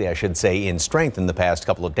quickly, I should say, in strength in the past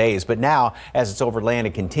couple of days. But now, as it's over land,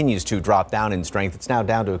 it continues to drop down in strength. It's now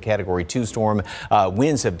down to a Category 2 storm.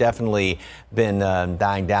 Winds have definitely been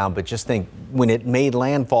dying down, but just think, when it made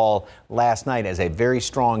landfall last night as a very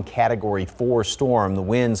strong Category 4 storm, the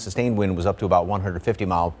wind, sustained wind, was up to about 150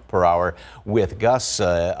 miles per hour with gusts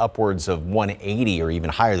upwards of 180 or even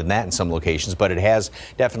higher than that in some locations. But it has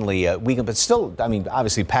definitely weakened, but still, I mean,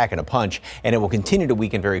 obviously packing a punch, and it will continue to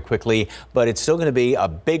weaken very quickly, but it's still going to be a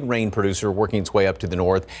big rain producer, working its way up to the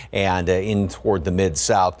north and in toward the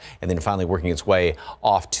mid-south, and then finally working its way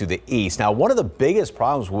off to the east. Now, one of the biggest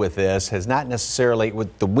problems with this has not necessarily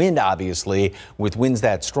with the wind, obviously, with winds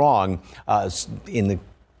that strong,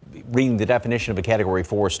 reading the definition of a Category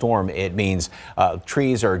 4 storm, it means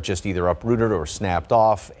trees are just either uprooted or snapped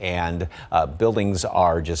off, and buildings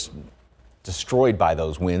are just destroyed by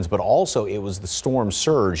those winds. But also it was the storm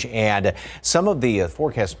surge, and some of the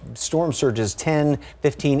forecast storm surges 10,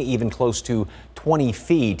 15, even close to 20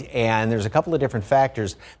 feet. And there's a couple of different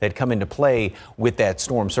factors that come into play with that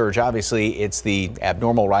storm surge. Obviously, it's the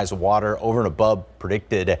abnormal rise of water over and above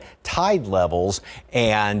predicted tide levels,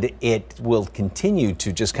 and it will continue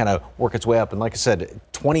to just kind of work its way up. And like I said,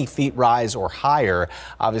 20 feet rise or higher,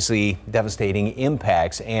 obviously devastating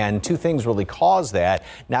impacts. And two things really cause that: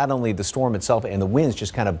 not only the storm itself and the winds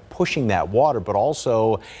just kind of pushing that water, but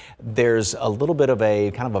also there's a little bit of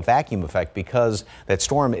a kind of a vacuum effect, because that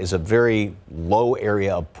storm is a very low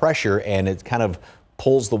area of pressure, and it kind of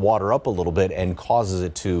pulls the water up a little bit and causes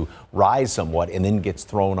it to rise somewhat, and then gets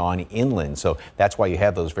thrown on inland. So that's why you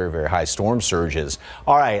have those very, very high storm surges.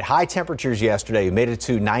 All right, high temperatures yesterday. We made it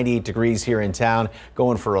to 98 degrees here in town,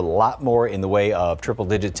 going for a lot more in the way of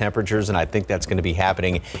triple-digit temperatures, and I think that's going to be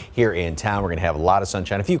happening here in town. We're going to have a lot of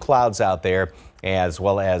sunshine, a few clouds out there, as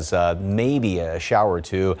well as maybe a shower or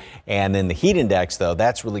two. And then the heat index, though,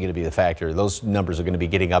 that's really going to be the factor. Those numbers are going to be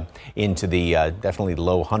getting up into the definitely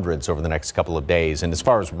low hundreds over the next couple of days. And as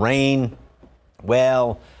far as rain,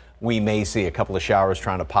 well, we may see a couple of showers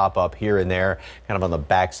trying to pop up here and there, kind of on the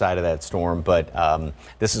backside of that storm. But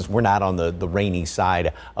we're not on the rainy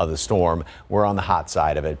side of the storm. We're on the hot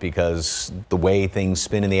side of it, because the way things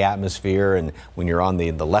spin in the atmosphere, and when you're on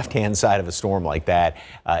the left-hand side of a storm like that,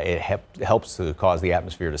 it helps to cause the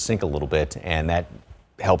atmosphere to sink a little bit, and that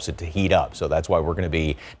helps it to heat up. So that's why we're going to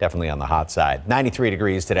be definitely on the hot side. 93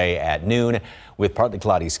 degrees today at noon with partly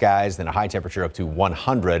cloudy skies, then a high temperature up to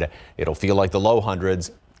 100. It'll feel like the low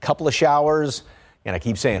hundreds. Couple of showers, and I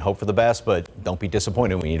keep saying hope for the best, but don't be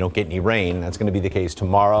disappointed when you don't get any rain. That's going to be the case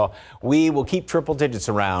tomorrow. We will keep triple digits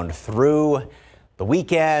around through the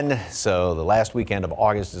weekend. So the last weekend of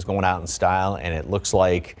August is going out in style, and it looks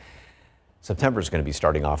like September is going to be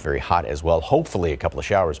starting off very hot as well. Hopefully a couple of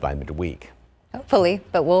showers by midweek. Hopefully,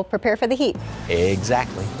 but we'll prepare for the heat.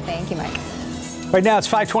 Exactly. Thank you, Mike. Right now it's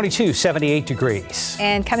 522, 78 degrees.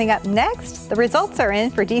 And coming up next, the results are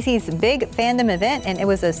in for DC's big fandom event, and it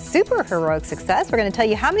was a super heroic success. We're going to tell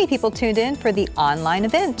you how many people tuned in for the online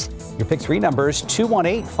event. Your pick 3 numbers: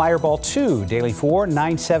 218 Fireball 2, Daily 4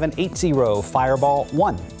 9780 Fireball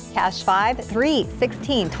 1. Cash 5, 3,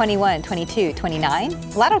 16, 21, 22,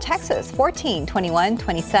 29. Lotto Texas 14, 21,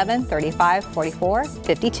 27, 35, 44,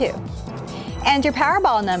 52. And your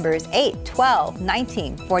Powerball numbers 8, 12,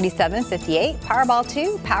 19, 47, 58, Powerball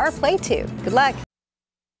 2, Power Play 2. Good luck.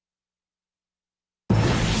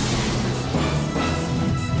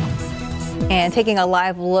 And taking a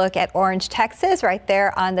live look at Orange, Texas, right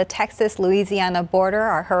there on the Texas-Louisiana border.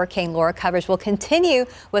 Our Hurricane Laura coverage will continue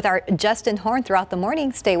with our Justin Horn throughout the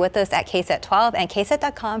morning. Stay with us at KSAT 12 and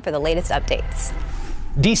KSAT.com for the latest updates.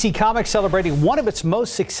 DC Comics celebrating one of its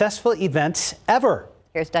most successful events ever.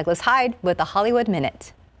 Here's Douglas Hyde with the Hollywood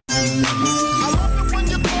Minute.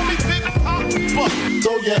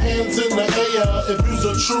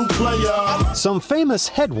 Some famous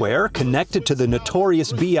headwear connected to the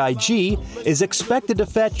notorious B.I.G. is expected to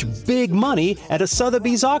fetch big money at a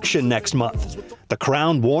Sotheby's auction next month. The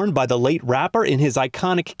crown worn by the late rapper in his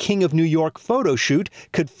iconic King of New York photo shoot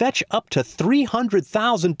could fetch up to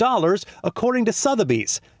 $300,000, according to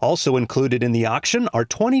Sotheby's. Also included in the auction are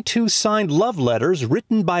 22 signed love letters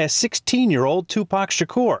written by a 16-year-old Tupac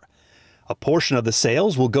Shakur. A portion of the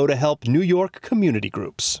sales will go to help New York community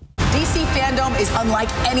groups. DC Fandom is unlike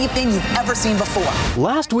anything you've ever seen before.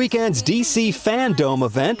 Last weekend's DC Fandom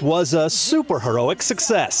event was a superheroic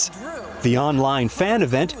success. The online fan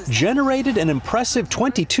event generated an impressive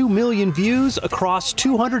 22 million views across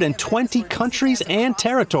 220 countries and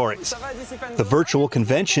territories. The virtual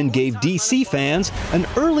convention gave DC fans an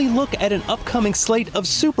early look at an upcoming slate of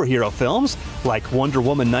superhero films like Wonder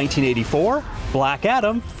Woman 1984, Black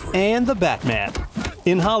Adam, and The Batman.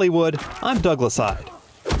 In Hollywood, I'm Douglas Hyde.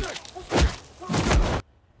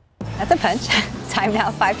 That's a punch. Time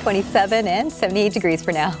now, 5:27 and 78 degrees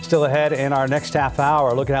for now. Still ahead in our next half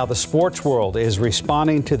hour, look at how the sports world is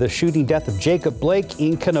responding to the shooting death of Jacob Blake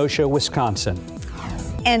in Kenosha, Wisconsin.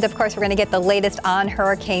 And of course, we're going to get the latest on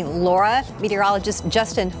Hurricane Laura. Meteorologist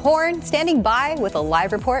Justin Horn standing by with a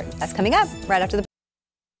live report. That's coming up right after the.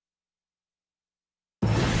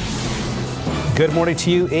 Good morning to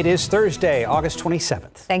you. It is Thursday, August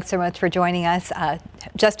 27th. Thanks so much for joining us.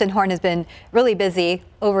 Justin Horn has been really busy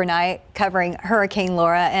overnight covering Hurricane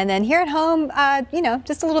Laura. And then here at home,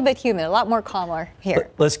 just a little bit humid, a lot more calmer here.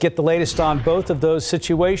 Let's get the latest on both of those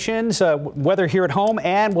situations. Weather here at home,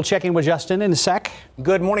 and we'll check in with Justin in a sec.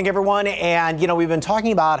 Good morning, everyone. And, we've been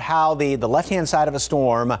talking about how the left-hand side of a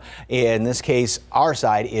storm, in this case, our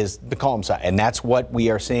side, is the calm side. And that's what we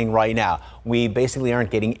are seeing right now. We basically aren't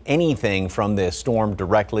getting anything from this storm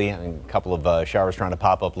directly. A couple of showers trying to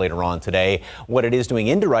pop up later on today. What it is doing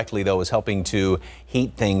indirectly, though, is helping to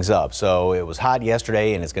heat things up. So it was hot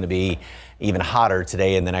yesterday, and it's going to be even hotter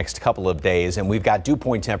today in the next couple of days. And we've got dew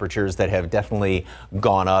point temperatures that have definitely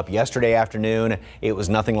gone up. Yesterday afternoon, it was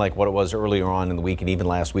nothing like what it was earlier on in the week and even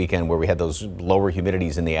last weekend, where we had those lower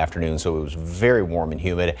humidities in the afternoon. So it was very warm and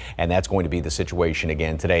humid, and that's going to be the situation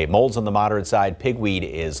again today. Mold's on the moderate side. Pigweed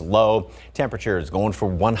is low. Temperature is going for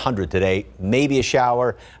 100 today. Maybe a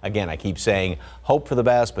shower. Again, I keep saying hope for the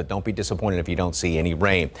best, but don't be disappointed if you don't see any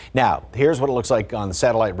rain. Now, here's what it looks like on the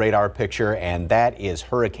satellite radar picture, and that is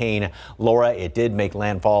Hurricane Laura. It did make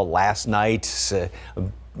landfall last night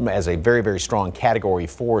as a very, very strong Category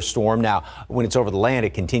 4 storm. Now, when it's over the land,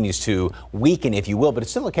 it continues to weaken, if you will, but it's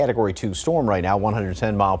still a Category 2 storm right now,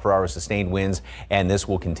 110 mile per hour sustained winds, and this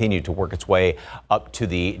will continue to work its way up to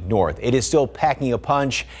the north. It is still packing a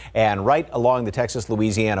punch, and right along the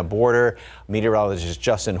Texas-Louisiana border, meteorologist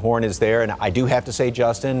Justin Horn is there. And I do have to say,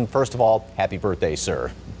 Justin, first of all, happy birthday, sir.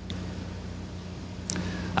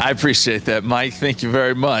 I appreciate that, Mike. Thank you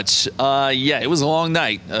very much. It was a long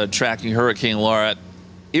night tracking Hurricane Laura.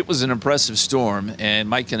 It was an impressive storm, and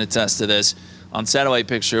Mike can attest to this. On satellite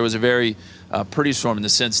picture, it was a very pretty storm in the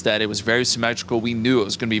sense that it was very symmetrical. We knew it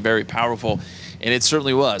was going to be very powerful, and it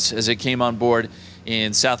certainly was. As it came on board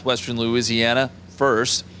in southwestern Louisiana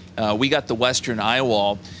first, we got the western eye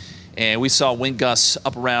wall, and we saw wind gusts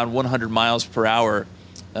up around 100 miles per hour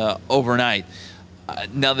overnight.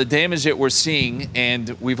 Now, the damage that we're seeing, and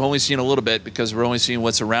we've only seen a little bit because we're only seeing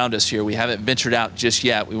what's around us here. We haven't ventured out just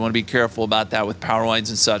yet. We want to be careful about that with power lines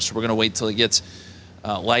and such. So we're going to wait till it gets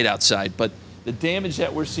light outside. But the damage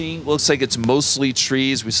that we're seeing looks like it's mostly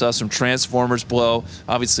trees. We saw some transformers blow.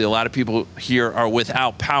 Obviously, a lot of people here are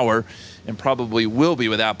without power and probably will be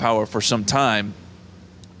without power for some time.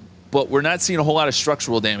 But we're not seeing a whole lot of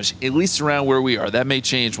structural damage, at least around where we are. That may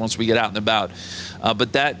change once we get out and about.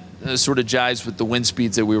 But that sort of jives with the wind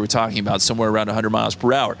speeds that we were talking about, somewhere around 100 miles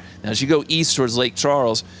per hour. Now, as you go east towards Lake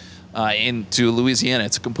Charles into Louisiana,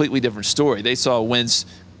 it's a completely different story. They saw winds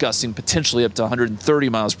gusting potentially up to 130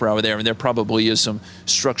 miles per hour there, and there probably is some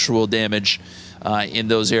structural damage in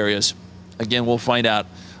those areas. Again, we'll find out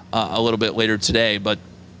a little bit later today, but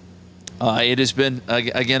it has been,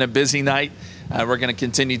 again, a busy night. We're going to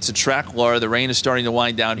continue to track Laura. The rain is starting to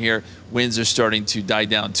wind down here. Winds are starting to die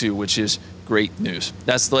down, too, which is great news.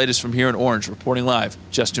 That's the latest from here in Orange. Reporting live,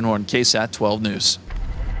 Justin Horn, KSAT 12 News.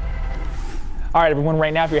 All right, everyone,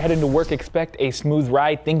 right now, if you're heading to work, expect a smooth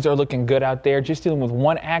ride. Things are looking good out there. Just dealing with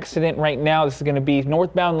one accident right now. This is going to be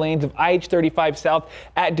northbound lanes of IH-35 South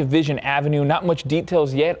at Division Avenue. Not much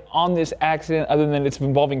details yet on this accident other than it's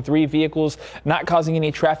involving 3 vehicles, not causing any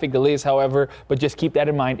traffic delays, however, but just keep that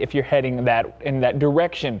in mind if you're heading in that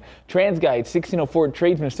direction. TransGuide 1604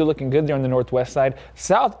 Tradesman still looking good there on the northwest side.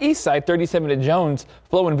 Southeast side 37 at Jones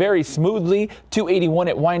flowing very smoothly. 281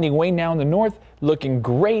 at Winding Way now in the north. Looking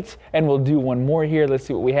great, and we'll do one more here. Let's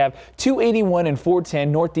see what we have. 281 and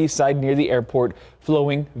 410 northeast side near the airport,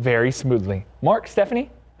 flowing very smoothly. Mark, Stephanie?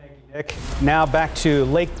 Thank you, Nick. Now back to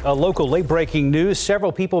local late-breaking news.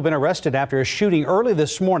 Several people have been arrested after a shooting early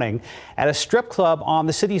this morning at a strip club on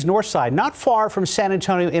the city's north side, not far from San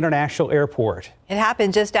Antonio International Airport. It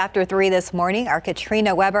happened just after 3 this morning. Our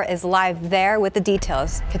Katrina Weber is live there with the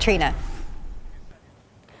details. Katrina.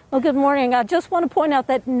 Well, good morning. I just want to point out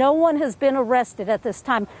that no one has been arrested at this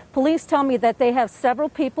time. Police tell me that they have several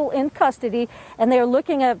people in custody, and they're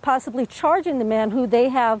looking at possibly charging the man who they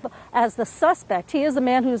have as the suspect. He is a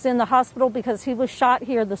man who's in the hospital because he was shot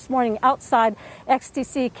here this morning outside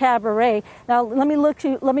XTC Cabaret. Now, let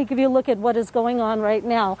me give you a look at what is going on right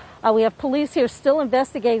now. We have police here still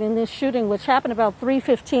investigating this shooting, which happened about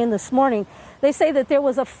 3:15 this morning. They say that there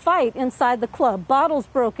was a fight inside the club, bottles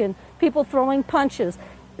broken, people throwing punches.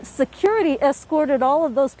 Security escorted all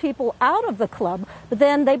of those people out of the club, but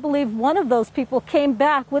then they believe one of those people came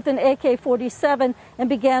back with an AK-47 and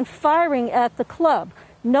began firing at the club.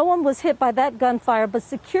 No one was hit by that gunfire, but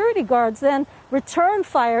security guards then returned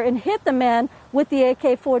fire and hit the man with the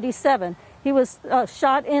AK-47. He was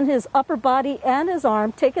shot in his upper body and his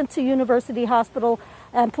arm, taken to University Hospital,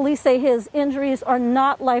 and police say his injuries are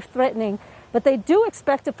not life-threatening, but they do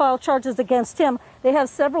expect to file charges against him. They have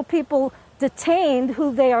several people detained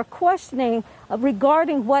who they are questioning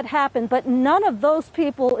regarding what happened, but none of those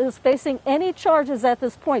people is facing any charges at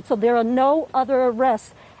this point. So there are no other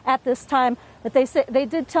arrests at this time. But they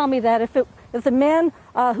did tell me that if the man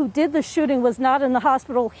who did the shooting was not in the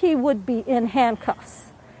hospital, he would be in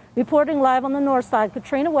handcuffs. Reporting live on the north side,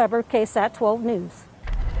 Katrina Weber, KSAT 12 News.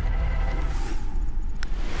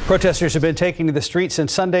 Protesters have been taking to the streets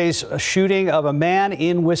since Sunday's shooting of a man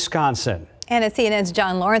in Wisconsin. And as CNN's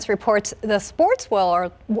John Lawrence reports, the sports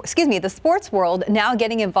world now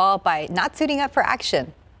getting involved by not suiting up for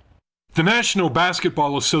action. The National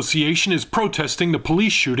Basketball Association is protesting the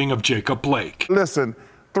police shooting of Jacob Blake. Listen,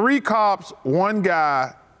 3 cops, 1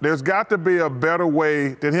 guy. There's got to be a better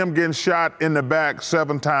way than him getting shot in the back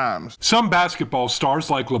 7 times. Some basketball stars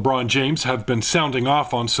like LeBron James have been sounding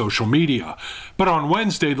off on social media. But on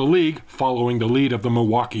Wednesday, the league, following the lead of the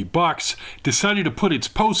Milwaukee Bucks, decided to put its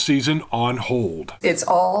postseason on hold. It's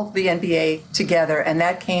all the NBA together, and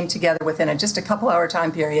that came together within just a couple-hour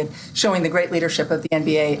time period, showing the great leadership of the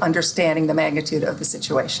NBA, understanding the magnitude of the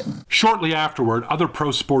situation. Shortly afterward, other pro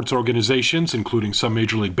sports organizations, including some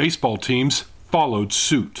Major League Baseball teams, followed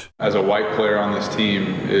suit. As a white player on this team,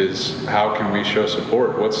 is how can we show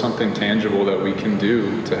support? What's something tangible that we can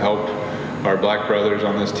do to help our black brothers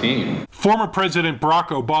on this team? Former President Barack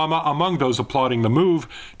Obama among those applauding the move,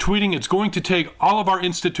 tweeting it's going to take all of our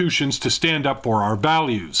institutions to stand up for our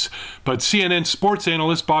values. But CNN sports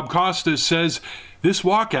analyst Bob Costas says this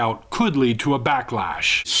walkout could lead to a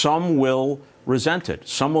backlash. Some will resent it.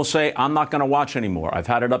 Some will say, I'm not going to watch anymore. I've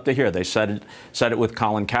had it up to here. They said it with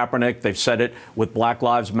Colin Kaepernick. They've said it with Black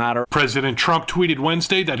Lives Matter. President Trump tweeted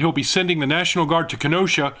Wednesday that he'll be sending the National Guard to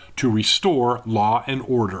Kenosha to restore law and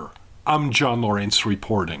order. I'm John Lawrence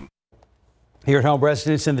reporting. Here at home,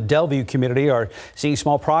 residents in the Delview community are seeing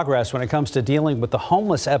small progress when it comes to dealing with the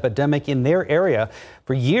homeless epidemic in their area.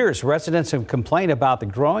 For years, residents have complained about the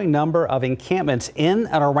growing number of encampments in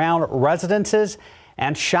and around residences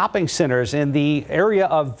and shopping centers in the area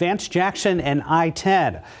of Vance Jackson and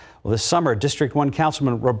I-10. Well, this summer, District 1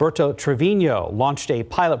 Councilman Roberto Trevino launched a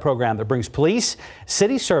pilot program that brings police,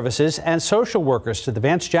 city services, and social workers to the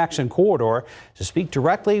Vance Jackson corridor to speak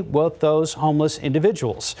directly with those homeless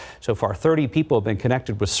individuals. So far, 30 people have been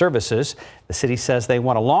connected with services. The city says they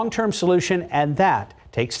want a long-term solution, and that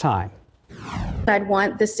takes time. I'd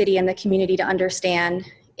want the city and the community to understand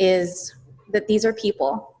is that these are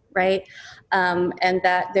people, right? And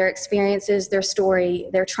that their experiences, their story,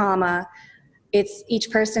 their trauma, it's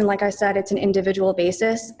each person, like I said, it's an individual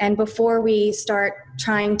basis. And before we start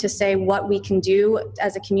trying to say what we can do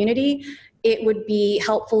as a community, it would be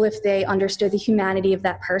helpful if they understood the humanity of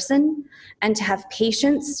that person and to have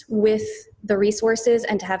patience with the resources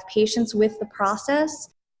and to have patience with the process.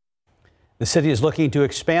 The city is looking to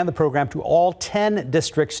expand the program to all 10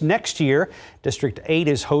 districts next year. District 8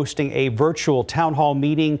 is hosting a virtual town hall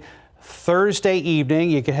meeting Thursday evening.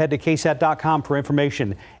 You can head to KSAT.com for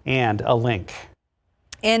information and a link.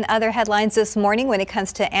 In other headlines this morning, when it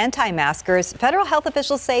comes to anti-maskers, federal health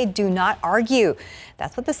officials say do not argue.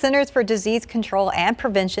 That's what the Centers for Disease Control and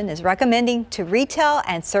Prevention is recommending to retail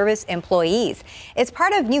and service employees. It's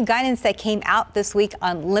part of new guidance that came out this week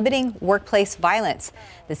on limiting workplace violence.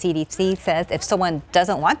 The CDC says if someone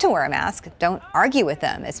doesn't want to wear a mask, don't argue with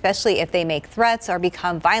them, especially if they make threats or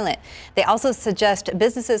become violent. They also suggest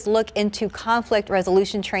businesses look into conflict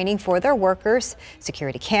resolution training for their workers,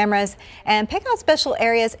 security cameras, and pick out special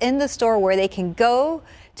areas in the store where they can go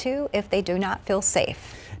to if they do not feel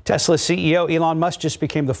safe. Tesla CEO Elon Musk just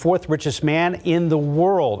became the 4th richest man in the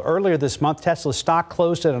world. Earlier this month, Tesla's stock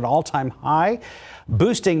closed at an all-time high,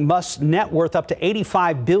 boosting Musk's net worth up to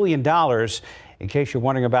 $85 billion. In case you're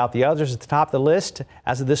wondering about the others at the top of the list,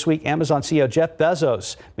 as of this week, Amazon CEO Jeff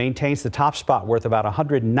Bezos maintains the top spot, worth about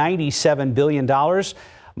 $197 billion.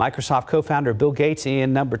 Microsoft co-founder Bill Gates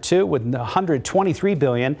in number 2 with $123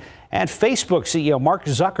 billion. And Facebook CEO Mark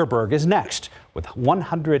Zuckerberg is next with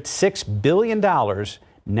 $106 billion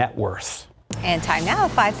net worth. And time now,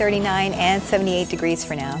 5:39 and 78 degrees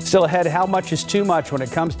for now. Still ahead, how much is too much when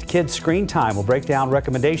it comes to kids' screen time? We'll break down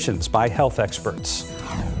recommendations by health experts.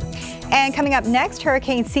 And coming up next,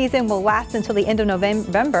 hurricane season will last until the end of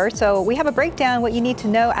November. So we have a breakdown what you need to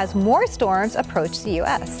know as more storms approach the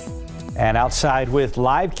U.S. And outside with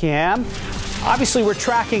live cam. Obviously, we're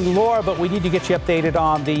tracking Laura, but we need to get you updated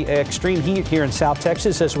on the extreme heat here in South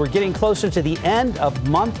Texas as we're getting closer to the end of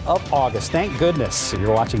month of August. Thank goodness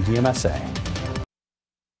you're watching GMSA.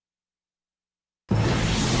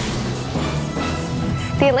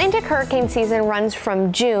 The Atlantic hurricane season runs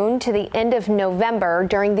from June to the end of November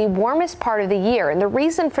during the warmest part of the year. And the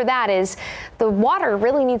reason for that is the water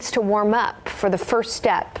really needs to warm up for the first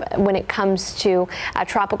step when it comes to a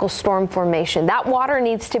tropical storm formation. That water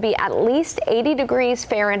needs to be at least 80 degrees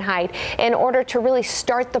Fahrenheit in order to really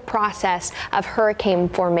start the process of hurricane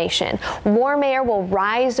formation. Warm air will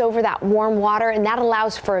rise over that warm water, and that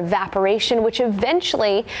allows for evaporation, which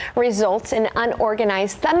eventually results in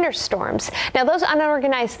unorganized thunderstorms. Now, those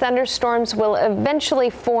unorganized thunderstorms will eventually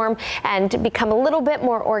form and become a little bit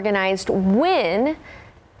more organized when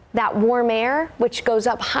that warm air, which goes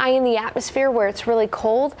up high in the atmosphere where it's really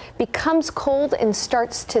cold, becomes cold and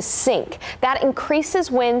starts to sink. That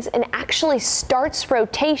increases winds and actually starts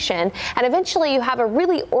rotation, and eventually you have a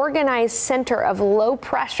really organized center of low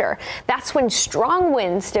pressure. That's when strong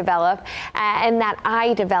winds develop and that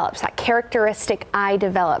eye develops, that characteristic eye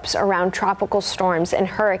develops around tropical storms and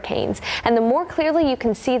hurricanes. And the more clearly you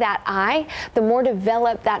can see that eye, the more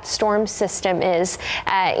developed that storm system is.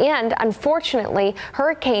 And unfortunately,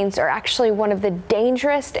 hurricanes are actually one of the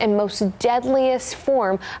dangerous and most deadliest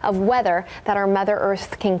form of weather that our Mother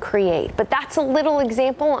Earth can create. But that's a little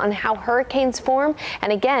example on how hurricanes form.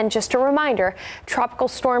 And again, just a reminder, tropical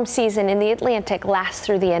storm season in the Atlantic lasts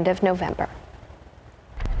through the end of November.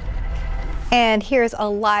 And here's a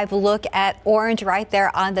live look at Orange right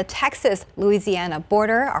there on the Texas-Louisiana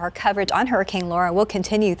border. Our coverage on Hurricane Laura will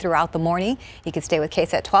continue throughout the morning. You can stay with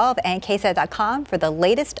KSAT 12 and KSAT.com for the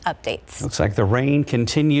latest updates. Looks like the rain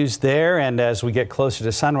continues there, and as we get closer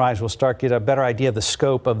to sunrise, we'll start to get a better idea of the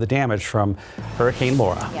scope of the damage from Hurricane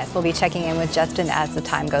Laura. Yes, we'll be checking in with Justin as the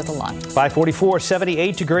time goes along. 5:44,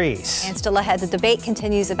 78 degrees. And still ahead, the debate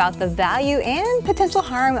continues about the value and potential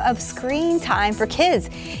harm of screen time for kids,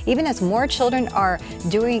 even as more children are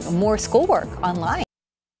doing more schoolwork online.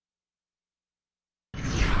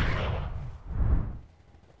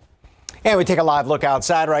 And we take a live look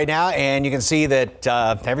outside right now, and you can see that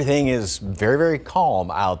everything is very, very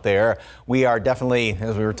calm out there. We are definitely,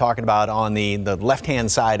 as we were talking about, on the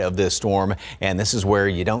left-hand side of this storm, and this is where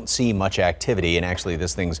you don't see much activity, and actually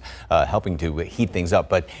this thing's helping to heat things up.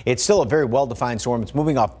 But it's still a very well-defined storm. It's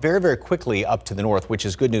moving off very, very quickly up to the north, which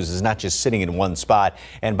is good news. It's not just sitting in one spot.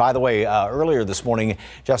 And by the way, earlier this morning,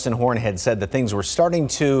 Justin Horn had said that things were starting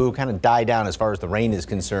to kind of die down as far as the rain is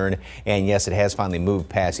concerned, and yes, it has finally moved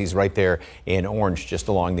past. He's right there in Orange, just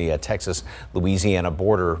along the Texas-Louisiana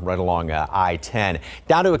border, right along I-10.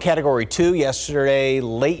 Down to a Category 2 yesterday,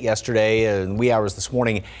 late yesterday, in wee hours this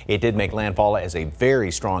morning, it did make landfall as a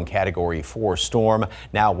very strong Category 4 storm.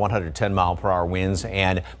 Now 110-mile-per-hour winds,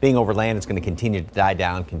 and being over land, it's going to continue to die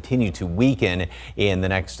down, continue to weaken in the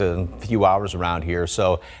next few hours around here.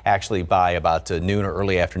 So actually by about noon or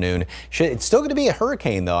early afternoon, it's still going to be a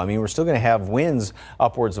hurricane, though. I mean, we're still going to have winds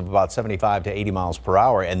upwards of about 75 to 80 miles per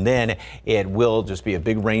hour, and then it will just be a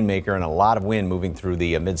big rainmaker and a lot of wind moving through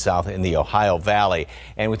the Mid-South in the Ohio Valley.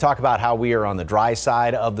 And we talk about how we are on the dry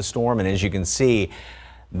side of the storm, and as you can see,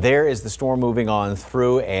 there is the storm moving on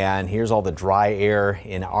through, and here's all the dry air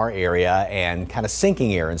in our area and kind of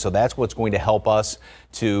sinking air, and so that's what's going to help us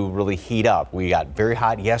to really heat up. We got very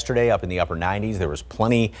hot yesterday, up in the upper 90s. There was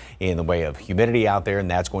plenty in the way of humidity out there, and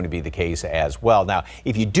that's going to be the case as well. Now,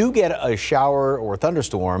 if you do get a shower or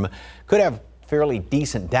thunderstorm, could have fairly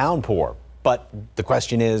decent downpour. But the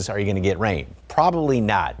question is, are you going to get rain? Probably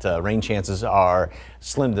not. Rain chances are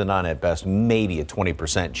slim to none at best, maybe a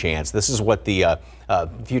 20% chance. This is what the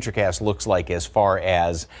Futurecast looks like as far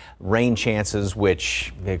as rain chances,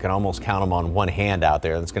 which you can almost count them on one hand out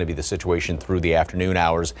there. That's going to be the situation through the afternoon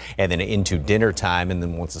hours and then into dinner time. And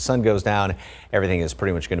then once the sun goes down, everything is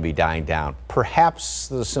pretty much going to be dying down. Perhaps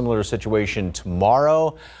a similar situation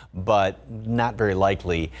tomorrow, but not very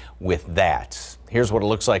likely with that. Here's what it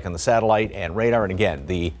looks like on the satellite and radar. And again,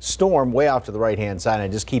 the storm way off to the right-hand side. I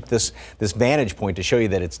just keep this vantage point to show you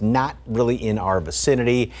that it's not really in our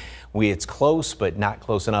vicinity. It's close, but not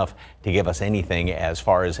close enough to give us anything as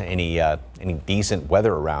far as any decent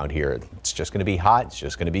weather around here. It's just going to be hot. It's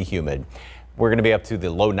just going to be humid. We're going to be up to the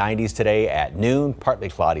low 90s today at noon, partly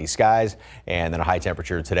cloudy skies, and then a high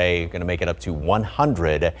temperature today going to make it up to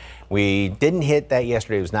 100. We didn't hit that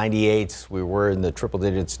yesterday. It was 98. We were in the triple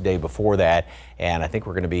digits the day before that, and I think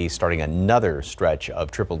we're going to be starting another stretch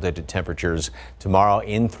of triple digit temperatures tomorrow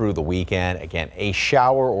in through the weekend. Again, a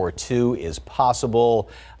shower or two is possible.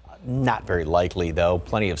 Not very likely, though.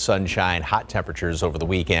 Plenty of sunshine, hot temperatures over the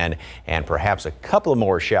weekend, and perhaps a couple of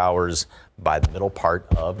more showers by the middle part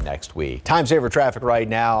of next week. Time saver traffic right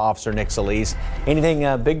now. Officer Nick Solis. Anything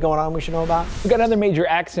big going on we should know about? We've got another major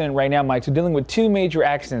accident right now, Mike. So dealing with two major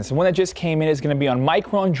accidents. The one that just came in is going to be on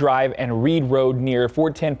Micron Drive and Reed Road near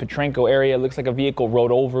 410 Petrenko area. It looks like a vehicle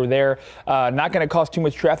rode over there. Not going to cause too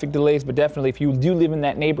much traffic delays, but definitely if you do live in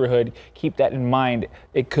that neighborhood, keep that in mind.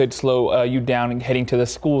 It could slow you down and heading to the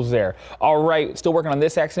schools there. All right, still working on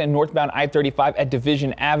this accident northbound I-35 at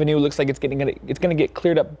Division Avenue. Looks like it's going to get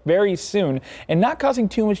cleared up very soon and not causing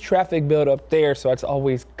too much traffic build up there, so that's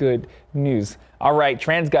always good news. All right,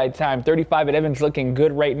 TransGuide time. 35 at Evans looking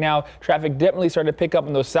good right now. Traffic definitely started to pick up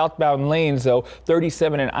in those southbound lanes, though.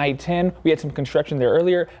 37 and I-10. We had some construction there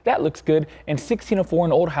earlier. That looks good. And 1604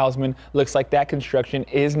 in Old Houseman looks like that construction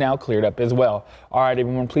is now cleared up as well. All right,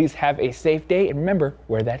 everyone, please have a safe day. And remember,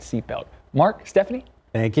 wear that seatbelt. Mark, Stephanie?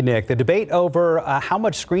 Thank you, Nick. The debate over how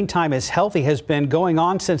much screen time is healthy has been going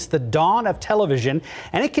on since the dawn of television,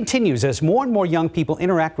 and it continues as more and more young people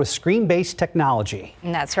interact with screen-based technology.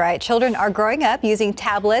 And that's right. Children are growing up using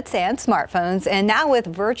tablets and smartphones, and now with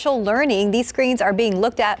virtual learning, these screens are being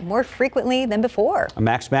looked at more frequently than before.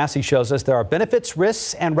 Max Massey shows us there are benefits,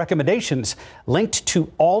 risks, and recommendations linked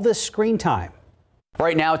to all this screen time.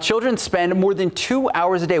 Right now, children spend more than 2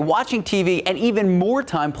 hours a day watching TV and even more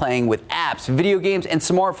time playing with apps, video games, and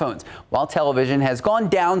smartphones. While television has gone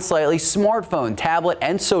down slightly, smartphone, tablet,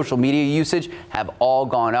 and social media usage have all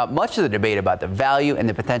gone up. Much of the debate about the value and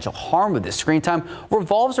the potential harm of this screen time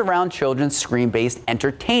revolves around children's screen-based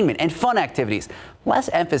entertainment and fun activities. Less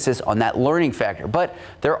emphasis on that learning factor, but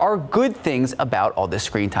there are good things about all this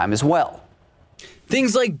screen time as well.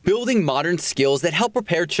 Things like building modern skills that help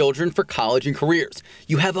prepare children for college and careers.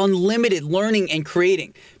 You have unlimited learning and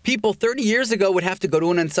creating. People 30 years ago would have to go to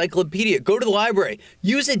an encyclopedia, go to the library,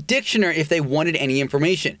 use a dictionary if they wanted any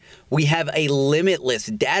information. We have a limitless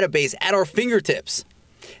database at our fingertips.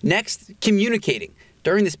 Next, communicating.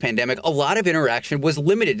 During this pandemic, a lot of interaction was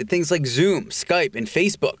limited to things like Zoom, Skype, and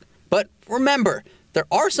Facebook. But remember, there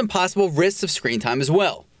are some possible risks of screen time as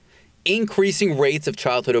well. Increasing rates of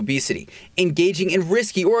childhood obesity, engaging in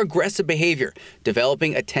risky or aggressive behavior,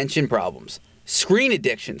 developing attention problems, screen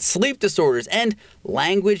addiction, sleep disorders, and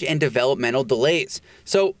language and developmental delays.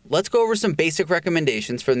 So let's go over some basic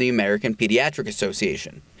recommendations from the American Pediatric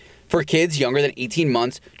Association. For kids younger than 18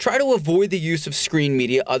 months, try to avoid the use of screen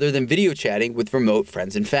media other than video chatting with remote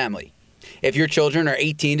friends and family. If your children are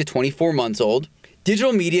 18 to 24 months old,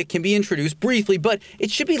 digital media can be introduced briefly, but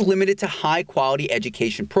it should be limited to high-quality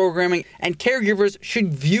education programming, and caregivers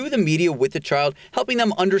should view the media with the child, helping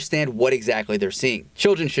them understand what exactly they're seeing.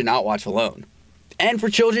 Children should not watch alone. And for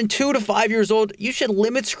children 2 to 5 years old, you should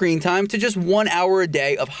limit screen time to just 1 hour a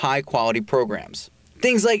day of high-quality programs.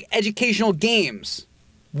 Things like educational games,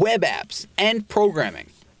 web apps, and programming.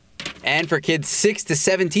 And for kids 6 to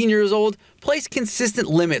 17 years old, place consistent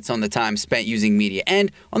limits on the time spent using media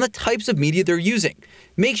and on the types of media they're using.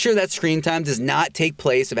 Make sure that screen time does not take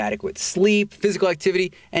place of adequate sleep, physical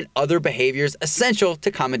activity, and other behaviors essential to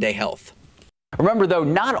common day health. Remember, though,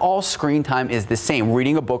 not all screen time is the same.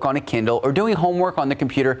 Reading a book on a Kindle or doing homework on the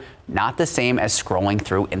computer, not the same as scrolling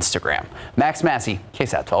through Instagram. Max Massey,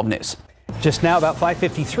 KSAT 12 News. Just now about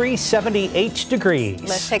 5:53, 78 degrees.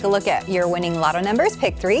 Let's take a look at your winning lotto numbers.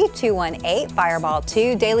 Pick 3, 218, Fireball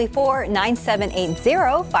 2, Daily 4,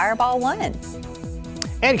 9780, Fireball 1.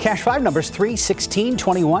 And cash 5 numbers 3, 16,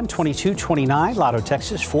 21, 22, 29. Lotto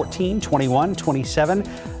Texas 14, 21, 27,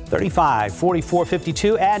 35, 44,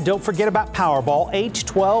 52. And don't forget about Powerball 8,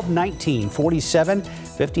 12, 19, 47,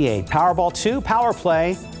 58. Powerball 2, Power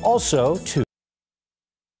Play, also 2.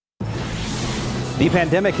 The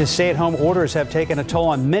pandemic and stay-at-home orders have taken a toll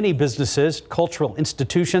on many businesses. Cultural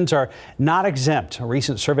institutions are not exempt. A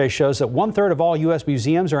recent survey shows that 1/3 of all U.S.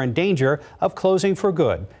 museums are in danger of closing for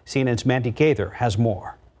good. CNN's Mandy Gaither has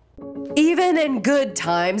more. Even in good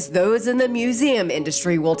times, those in the museum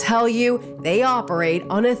industry will tell you they operate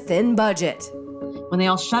on a thin budget. When they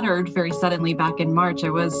all shuttered very suddenly back in March,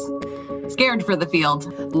 I was scared for the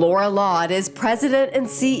field. Laura Laud is president and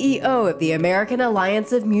CEO of the American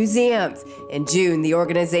Alliance of Museums. In June, the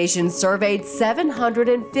organization surveyed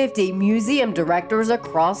 750 museum directors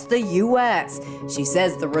across the U.S. She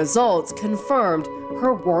says the results confirmed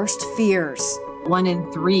her worst fears. 1 in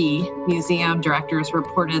 3 museum directors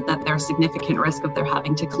reported that there's significant risk of their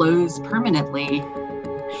having to close permanently,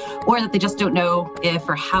 or that they just don't know if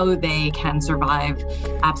or how they can survive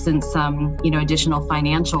absent some, additional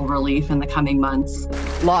financial relief in the coming months.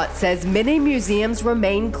 Lott says many museums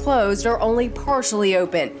remain closed or only partially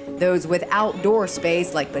open. Those with outdoor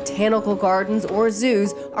space like botanical gardens or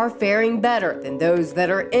zoos are faring better than those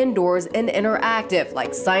that are indoors and interactive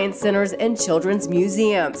like science centers and children's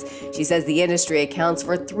museums. She says the industry accounts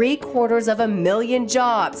for 750,000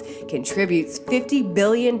 jobs, contributes $50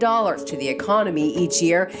 billion to the economy each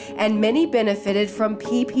year, and many benefited from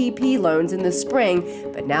PPP loans in the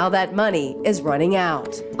spring, but now that money is running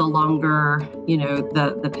out. The longer,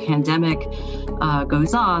 the pandemic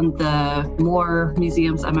goes on, the more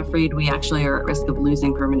museums, I'm afraid, we actually are at risk of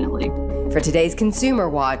losing permanently. For today's Consumer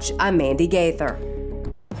Watch, I'm Mandy Gaither.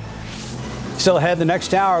 Still ahead the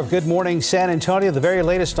next hour of Good Morning San Antonio. The very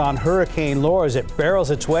latest on Hurricane Laura as it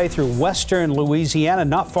barrels its way through western Louisiana,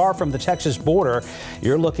 not far from the Texas border.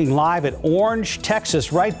 You're looking live at Orange,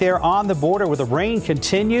 Texas, right there on the border where the rain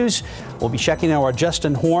continues. We'll be checking out our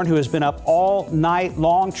Justin Horn, who has been up all night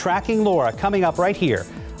long tracking Laura, coming up right here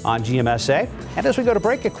on GMSA. And as we go to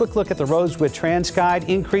break, a quick look at the roads with TransGuide.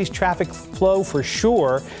 Increased traffic flow for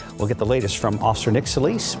sure. We'll get the latest from Officer Nick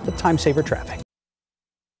Solis with Time Saver Traffic.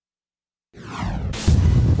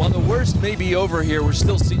 While the worst may be over here, we're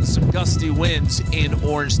still seeing some gusty winds in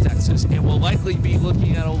Orange, Texas, and we'll likely be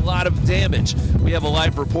looking at a lot of damage. We have a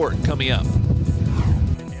live report coming up.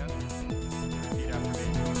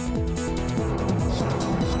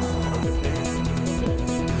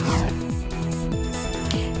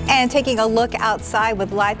 And taking a look outside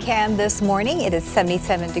with live cam this morning, it is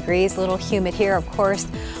 77 degrees, a little humid here, of course,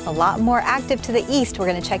 a lot more active to the east. We're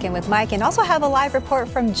going to check in with Mike and also have a live report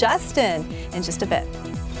from Justin in just a bit.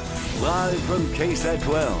 Live from KSAT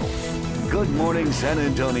 12, Good Morning San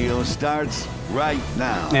Antonio starts right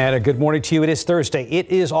now. And a good morning to you. It is Thursday. It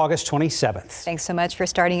is August 27th. Thanks so much for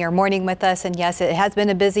starting your morning with us. And yes, it has been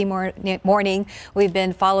a busy morning. We've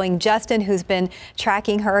been following Justin, who's been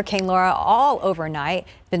tracking Hurricane Laura all overnight.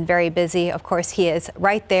 Been very busy. Of course, he is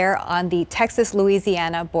right there on the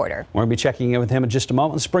Texas-Louisiana border. We're going to be checking in with him in just a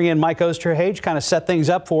moment. Let's bring in Mike Osterhage, kind of set things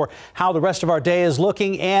up for how the rest of our day is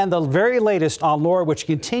looking and the very latest on Laura, which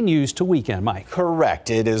continues to weaken. Mike. Correct.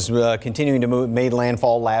 It is continuing to move. Made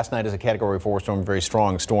landfall last night as a Category 4 storm, very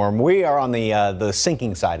strong storm. We are on the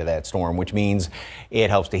sinking side of that storm, which means it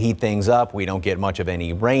helps to heat things up. We don't get much of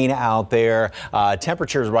any rain out there.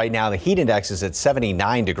 Temperatures right now, the heat index is at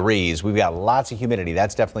 79 degrees. We've got lots of humidity.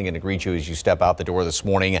 That's definitely going to greet you as you step out the door this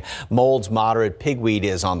morning. Mold's moderate. Pigweed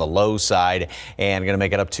is on the low side and going to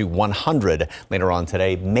make it up to 100 later on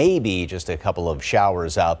today. Maybe just a couple of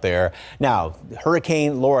showers out there. Now,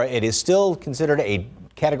 Hurricane Laura, it is still considered a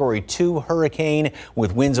Category 2 hurricane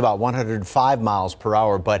with winds about 105 miles per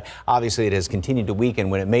hour, but obviously it has continued to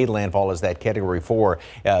weaken. When it made landfall as that Category 4,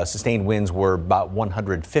 sustained winds were about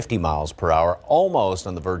 150 miles per hour, almost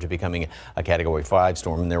on the verge of becoming a Category 5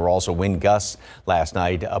 storm. And there were also wind gusts last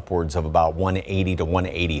night upwards of about 180 to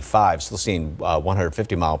 185. Still seeing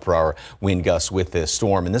 150 mile per hour wind gusts with this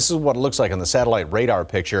storm. And this is what it looks like on the satellite radar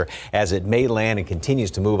picture as it made land and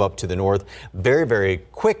continues to move up to the north very, very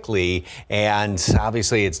quickly. And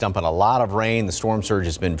obviously it's dumping a lot of rain. The storm surge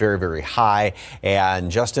has been very, very high.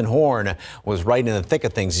 And Justin Horn was right in the thick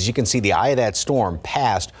of things. As you can see, the eye of that storm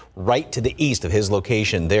passed right to the east of his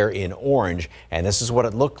location there in Orange. And this is what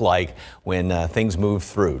it looked like when things moved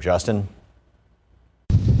through. Justin?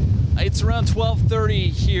 It's around 12:30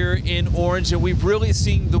 here in Orange, and we've really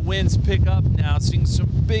seen the winds pick up now, seeing some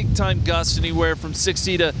big-time gusts anywhere from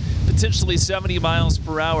 60 to potentially 70 miles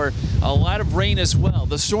per hour. A lot of rain as well.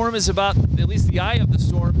 The storm is about, at least the eye of the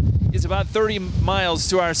storm, is about 30 miles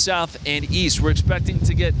to our south and east. We're expecting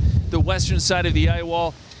to get the western side of the eye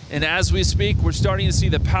wall, and as we speak, we're starting to see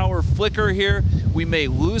the power flicker here. We may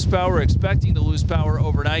lose power, expecting to lose power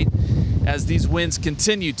overnight as these winds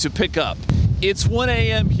continue to pick up. It's 1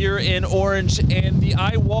 a.m. here in Orange, and the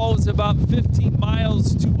eye wall is about 15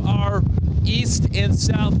 miles to our east and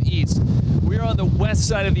southeast. We're on the west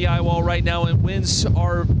side of the eye wall right now, and winds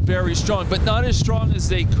are very strong, but not as strong as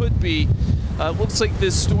they could be. Looks like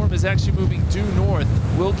this storm is actually moving due north.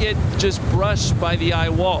 We'll get just brushed by the eye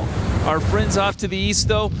wall. Our friends off to the east,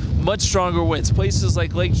 though, much stronger winds. Places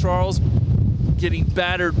like Lake Charles getting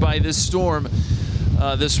battered by this storm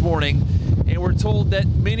this morning. And we're told that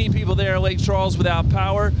many people there in Lake Charles without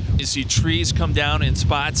power. You see trees come down in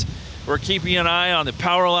spots. We're keeping an eye on the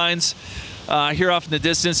power lines here off in the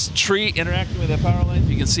distance. Tree interacting with the power lines.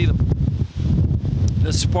 You can see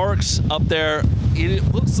the sparks up there.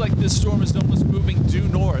 It looks like this storm is almost moving due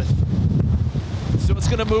north. So it's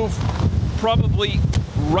going to move probably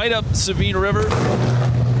right up Sabine River.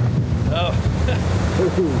 Oh,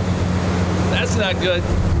 that's not good.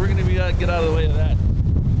 We're going to be get out of the way of that.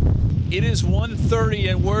 It is 1:30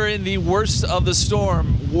 and we're in the worst of the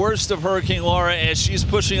storm, worst of Hurricane Laura as she's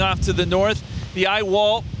pushing off to the north. The eye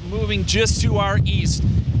wall moving just to our east.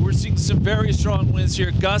 We're seeing some very strong winds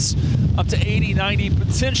here, gusts up to 80, 90,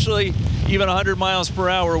 potentially even 100 miles per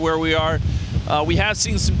hour where we are. We have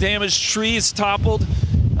seen some damaged trees toppled,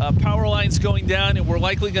 power lines going down, and we're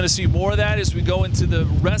likely going to see more of that as we go into the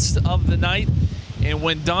rest of the night. And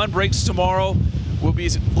when dawn breaks tomorrow, we'll be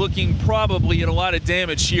looking probably at a lot of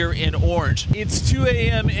damage here in Orange. It's 2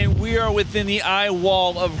 a.m. and we are within the eye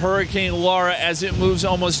wall of Hurricane Laura as it moves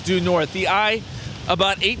almost due north. The eye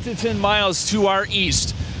about 8 to 10 miles to our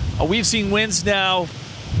east. We've seen winds now,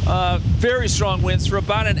 very strong winds for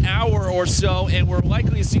about an hour or so, and we're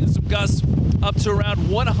likely seeing some gusts up to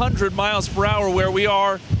around 100 miles per hour where we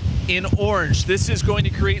are in Orange. This is going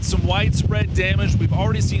to create some widespread damage. We've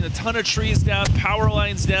already seen a ton of trees down, power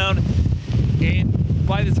lines down, and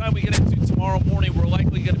by the time we get into tomorrow morning, we're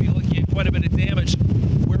likely going to be looking at quite a bit of damage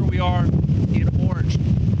where we are in Orange.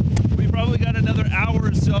 We've probably got another hour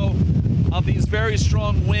or so of these very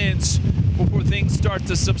strong winds before things start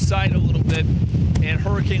to subside a little bit and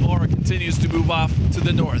Hurricane Laura continues to move off to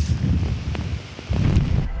the north.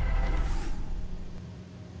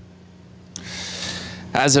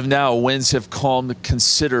 As of now, winds have calmed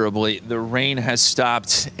considerably. The rain has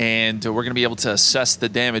stopped, and we're going to be able to assess the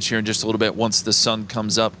damage here in just a little bit once the sun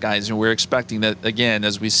comes up, guys. And we're expecting that, again,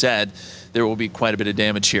 as we said, there will be quite a bit of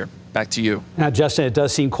damage here. Back to you. Now, Justin, it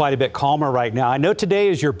does seem quite a bit calmer right now. I know today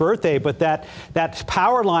is your birthday, but that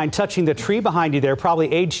power line touching the tree behind you there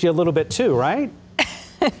probably aged you a little bit too, right?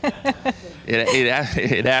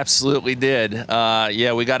 It absolutely did.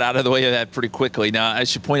 Yeah, we got out of the way of that pretty quickly. Now, I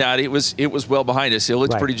should point out it was well behind us. It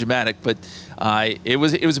looks pretty dramatic, but it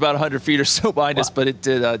was about 100 feet or so behind us, but it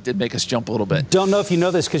did make us jump a little bit. Don't know if you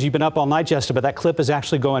know this because you've been up all night, Justin, but that clip is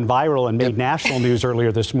actually going viral and made national news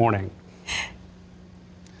earlier this morning.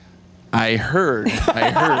 I heard.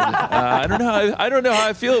 I don't know how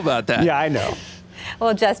I feel about that. Yeah, I know.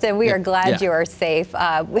 Well, Justin, we are glad you are safe.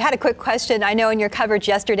 We had a quick question. I know in your coverage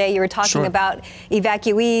yesterday you were talking about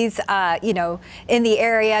evacuees, in the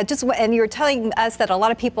area. And you were telling us that a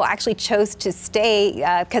lot of people actually chose to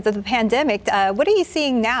stay because of the pandemic. What are you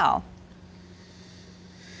seeing now?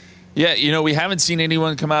 Yeah, we haven't seen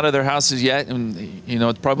anyone come out of their houses yet, and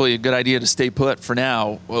it's probably a good idea to stay put for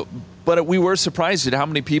now. But we were surprised at how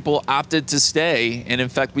many people opted to stay, and in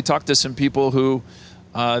fact, we talked to some people who.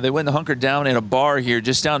 They went and hunkered down in a bar here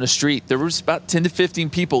just down the street. There was about 10 to 15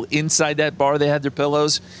 people inside that bar. They had their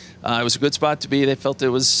pillows. It was a good spot to be. They felt it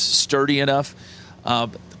was sturdy enough.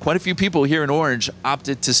 Quite a few people here in Orange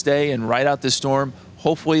opted to stay and ride out this storm.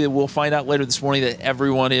 Hopefully we'll find out later this morning that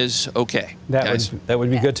everyone is okay. That would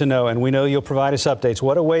be good to know, and we know you'll provide us updates.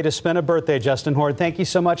 What a way to spend a birthday, Justin Horde. Thank you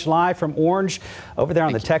so much, live from Orange over there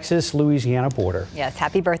on the Texas-Louisiana border. Yes,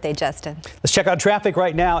 happy birthday, Justin. Let's check out traffic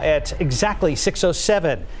right now at exactly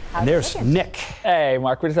 6:07. And there's Nick. Hey,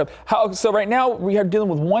 Mark, what is up? So right now we are dealing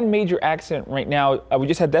with one major accident right now. We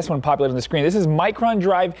just had this one populated on the screen. This is Micron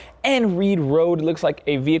Drive and Reed Road. It looks like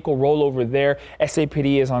a vehicle rollover there.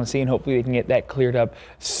 SAPD is on scene. Hopefully they can get that cleared up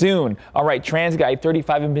soon. All right, TransGuide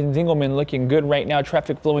 35 in Benzingelman looking good right now.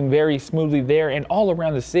 Traffic flowing very smoothly there and all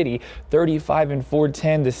around the city. 35 and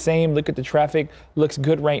 410 the same. Look at the traffic. Looks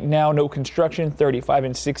good right now. No construction. 35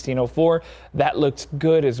 and 1604. That looks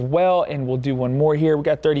good as well. And we'll do one more here. We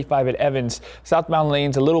got 35 at Evans. Southbound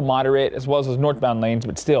lanes a little moderate as well as those northbound lanes,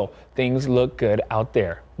 but still things look good out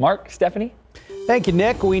there. Mark, Stephanie? Thank you,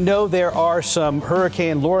 Nick. We know there are some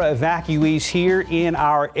Hurricane Laura evacuees here in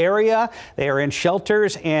our area. They are in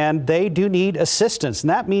shelters and they do need assistance, and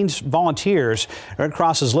that means volunteers. Red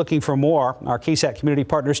Cross is looking for more. Our KSAT community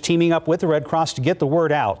partners teaming up with the Red Cross to get the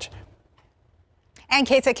word out. And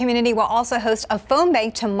KSAT Community will also host a phone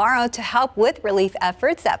bank tomorrow to help with relief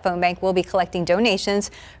efforts. That phone bank will be collecting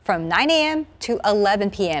donations from 9 a.m. to 11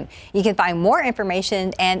 p.m. You can find more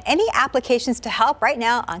information and any applications to help right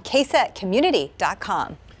now on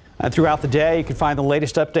ksatcommunity.com. Throughout the day, you can find the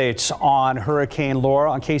latest updates on Hurricane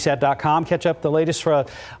Laura on KSAT.com. Catch up the latest for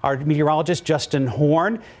our meteorologist, Justin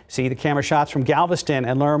Horn. See the camera shots from Galveston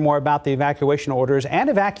and learn more about the evacuation orders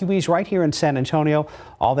and evacuees right here in San Antonio.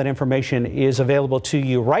 All that information is available to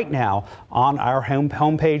you right now on our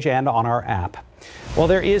homepage and on our app. Well,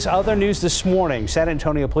 there is other news this morning. San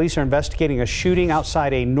Antonio police are investigating a shooting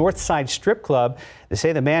outside a Northside strip club. They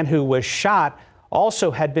say the man who was shot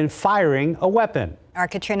also had been firing a weapon. Our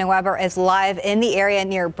Katrina Weber is live in the area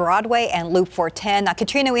near Broadway and Loop 410. Now,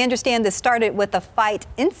 Katrina, we understand this started with a fight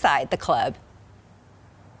inside the club.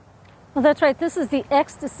 Well, that's right. This is the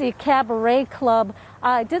Ecstasy Cabaret Club.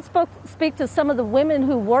 I did speak to some of the women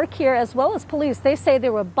who work here as well as police. They say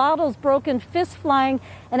there were bottles broken, fists flying,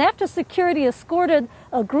 and after security escorted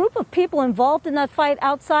a group of people involved in that fight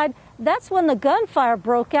outside, that's when the gunfire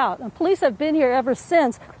broke out. And police have been here ever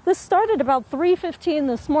since. This started about 3:15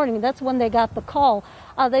 this morning. That's when they got the call.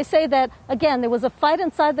 They say that, again, there was a fight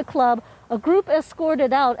inside the club, a group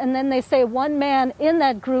escorted out, and then they say one man in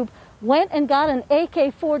that group went and got an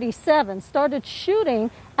AK-47, started shooting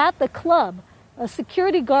at the club. A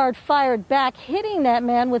security guard fired back, hitting that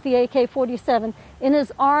man with the AK-47 in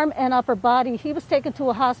his arm and upper body. He was taken to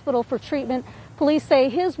a hospital for treatment. Police say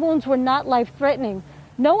his wounds were not life-threatening.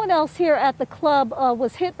 No one else here at the club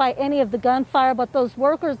was hit by any of the gunfire, but those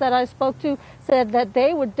workers that I spoke to said that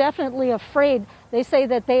they were definitely afraid. They say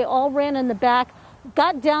that they all ran in the back,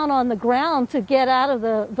 got down on the ground to get out of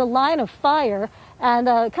the line of fire, and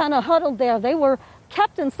kind of huddled there. They were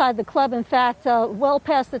kept inside the club, in fact, well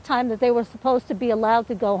past the time that they were supposed to be allowed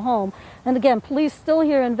to go home. And again, police still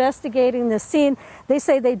here investigating this scene. They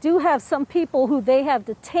say they do have some people who they have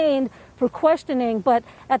detained for questioning, but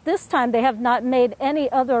at this time they have not made any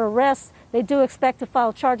other arrests. They do expect to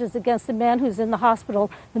file charges against the man who's in the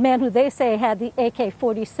hospital, the man who they say had the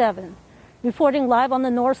AK-47. Reporting live on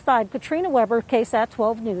the north side, Katrina Weber, KSAT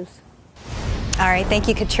 12 News. All right, thank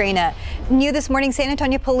you, Katrina. New this morning, San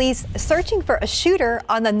Antonio police searching for a shooter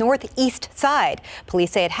on the northeast side.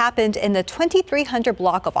 Police say it happened in the 2300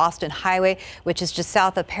 block of Austin Highway, which is just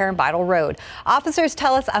south of Paramvidal Road. Officers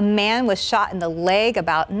tell us a man was shot in the leg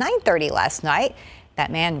about 9:30 last night. That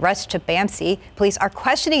man rushed to BAMC. Police are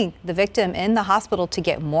questioning the victim in the hospital to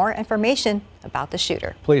get more information about the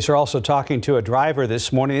shooter. Police are also talking to a driver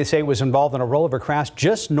this morning. They say he was involved in a rollover crash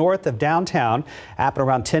just north of downtown. Happened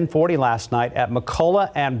around 10:40 last night at McCullough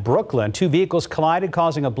and Brooklyn. Two vehicles collided,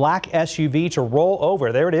 causing a black SUV to roll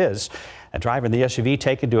over. There it is. A driver in the SUV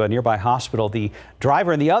taken to a nearby hospital. The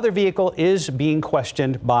driver in the other vehicle is being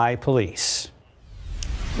questioned by police.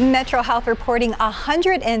 Metro Health reporting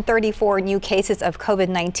 134 new cases of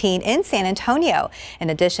COVID-19 in San Antonio. In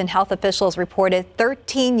addition, health officials reported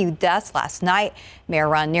 13 new deaths last night. Mayor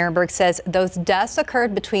Ron Nirenberg says those deaths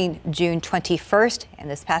occurred between June 21st and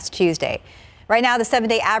this past Tuesday. Right now, the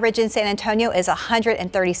 7-day average in San Antonio is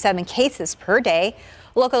 137 cases per day.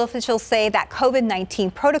 Local officials say that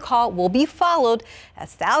COVID-19 protocol will be followed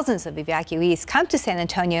as thousands of evacuees come to San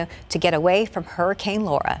Antonio to get away from Hurricane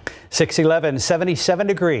Laura. 611, 77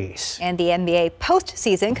 degrees. And the NBA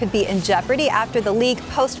postseason could be in jeopardy after the league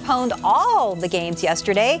postponed all the games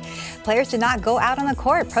yesterday. Players did not go out on the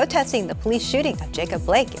court protesting the police shooting of Jacob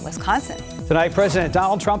Blake in Wisconsin. Tonight, President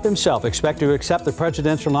Donald Trump himself expected to accept the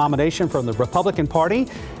presidential nomination from the Republican Party.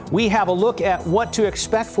 We have a look at what to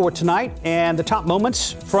expect for tonight and the top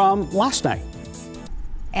moments from last night.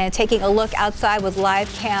 And taking a look outside with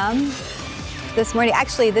live cam this morning.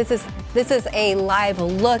 Actually, this is a live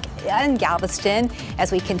look in Galveston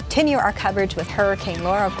as we continue our coverage with Hurricane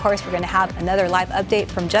Laura. Of course, we're going to have another live update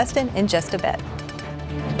from Justin in just a bit.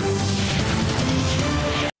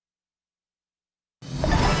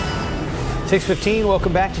 .615,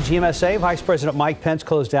 welcome back to GMSA. Vice President Mike Pence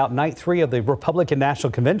closed out night 3 of the Republican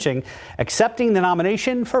National Convention, accepting the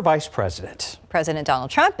nomination for vice president. President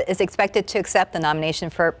Donald Trump is expected to accept the nomination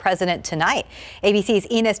for president tonight. ABC's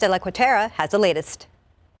Ines de la Cuetara has the latest.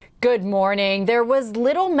 Good morning. There was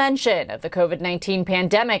little mention of the COVID-19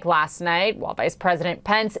 pandemic last night, while Vice President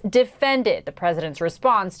Pence defended the president's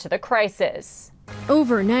response to the crisis.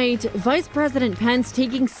 Overnight, Vice President Pence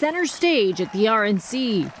taking center stage at the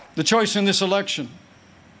RNC. The choice in this election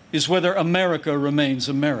is whether America remains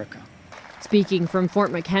America Speaking from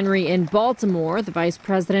Fort McHenry in Baltimore, the vice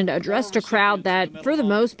president addressed a crowd that, for the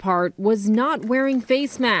most part, was not wearing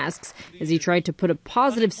face masks as he tried to put a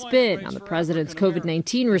positive spin on the president's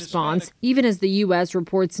COVID-19 response, even as the U.S.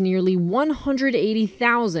 reports nearly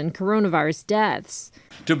 180,000 coronavirus deaths.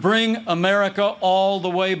 To bring America all the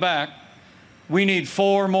way back, we need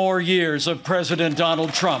 4 more years of President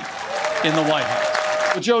Donald Trump in the White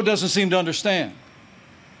House. What Joe doesn't seem to understand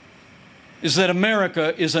is that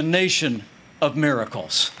America is a nation of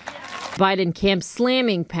miracles. Biden camp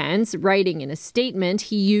slamming Pence, writing in a statement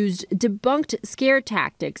he used debunked scare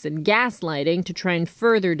tactics and gaslighting to try and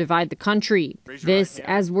further divide the country. This,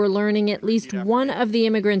 as we're learning, at least one of the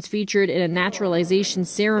immigrants featured in a naturalization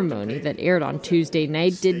ceremony that aired on Tuesday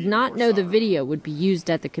night did not know the video would be used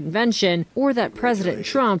at the convention or that President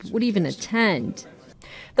Trump would even attend.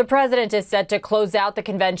 The president is set to close out the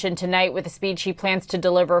convention tonight with a speech he plans to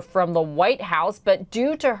deliver from the White House. But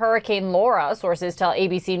due to Hurricane Laura, sources tell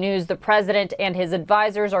ABC News the president and his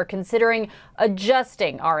advisors are considering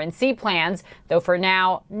adjusting RNC plans, though for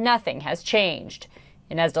now, nothing has changed.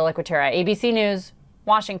 Inez de la Cuetara, ABC News,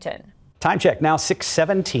 Washington. Time check now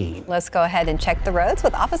 6:17. Let's go ahead and check the roads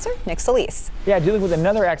with Officer Nick Solis. Yeah, dealing with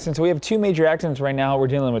another accident. So we have 2 major accidents right now we're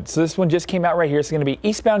dealing with. So this one just came out right here. It's going to be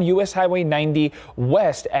eastbound US Highway 90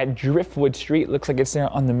 west at Driftwood Street. Looks like it's there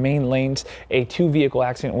on the main lanes. A 2-vehicle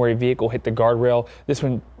accident where a vehicle hit the guardrail. This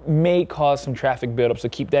one may cause some traffic buildup, so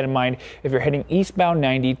keep that in mind if you're heading eastbound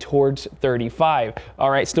 90 towards 35. All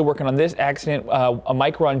right, still working on this accident, a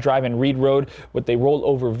Micron Drive and Reed Road with a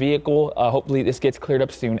rollover vehicle. Hopefully this gets cleared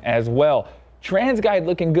up soon as well. TransGuide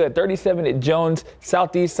looking good. 37 at Jones,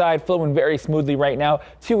 southeast side, flowing very smoothly right now.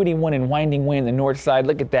 281 in Winding Way in the north side.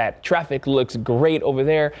 Look at that. Traffic looks great over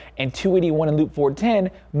there. And 281 in Loop 410,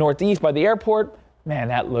 northeast by the airport. Man,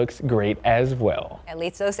 that looks great as well. At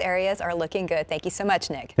least those areas are looking good. Thank you so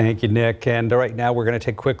much, Nick. Thank you, Nick. And right now we're going to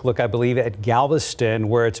take a quick look, I believe, at Galveston,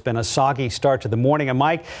 where it's been a soggy start to the morning. And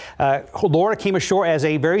Mike, Laura came ashore as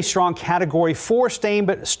a very strong Category 4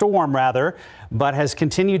 storm, but has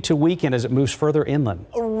continued to weaken as it moves further inland.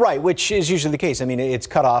 Right, which is usually the case. I mean, it's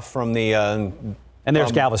cut off from the and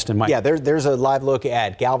there's Galveston, Mike. Yeah, there's a live look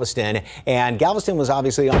at Galveston, and Galveston was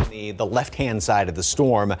obviously on the left-hand side of the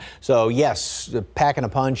storm. So yes, packing a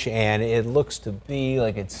punch, and it looks to be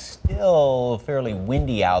like it's still fairly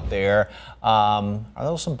windy out there. Are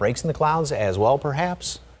there some breaks in the clouds as well,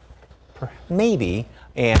 perhaps? Maybe.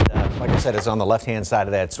 And like I said, it's on the left-hand side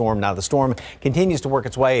of that storm. Now, the storm continues to work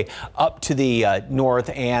its way up to the north,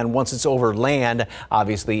 and once it's over land,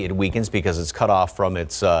 obviously it weakens because it's cut off from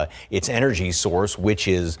its energy source, which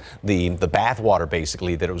is the bathwater,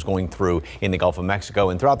 basically, that it was going through in the Gulf of Mexico.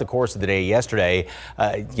 And throughout the course of the day yesterday,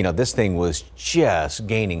 this thing was just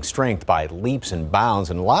gaining strength by leaps and bounds.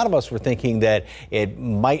 And a lot of us were thinking that it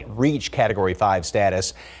might reach Category 5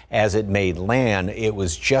 status as it made land. It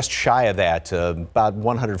was just shy of that, about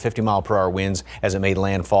 150-mile-per-hour winds as it made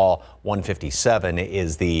landfall. 157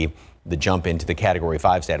 is the jump into the Category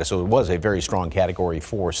 5 status. So it was a very strong Category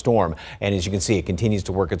 4 storm. And as you can see, it continues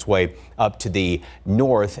to work its way up to the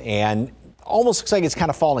north and almost looks like it's kind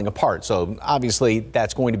of falling apart. So obviously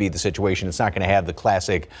that's going to be the situation. It's not going to have the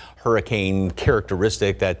classic hurricane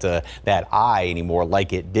characteristic that eye anymore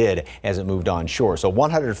like it did as it moved on shore. So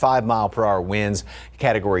 105-mile-per-hour winds,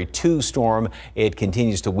 Category 2 storm. It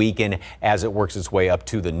continues to weaken as it works its way up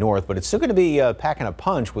to the north, but it's still going to be packing a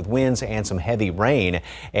punch with winds and some heavy rain,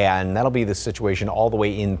 and that'll be the situation all the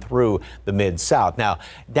way in through the mid-south. Now,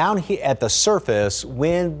 down here at the surface,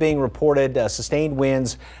 wind being reported, sustained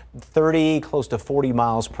winds 30, close to 40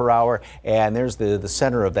 miles per hour, and there's the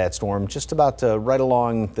center of that storm, just about right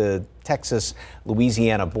along the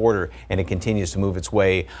Texas-Louisiana border, and it continues to move its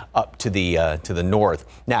way up to the north.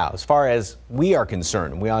 Now, as far as we are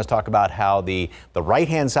concerned, we always talk about how the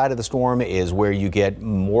right-hand side of the storm is where you get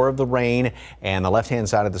more of the rain, and the left-hand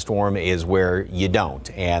side of the storm is where you don't.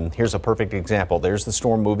 And here's a perfect example. There's the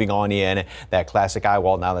storm moving on in, that classic eye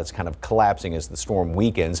wall now that's kind of collapsing as the storm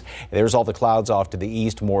weakens. There's all the clouds off to the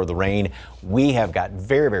east, more of the rain. We have got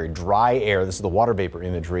very, very dry air. This is the water vapor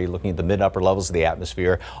imagery looking at the mid-upper levels of the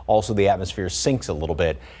atmosphere. Also, the atmosphere sinks a little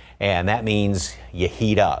bit, and that means you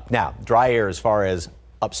heat up. Now, dry air as far as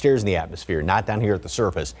upstairs in the atmosphere, not down here at the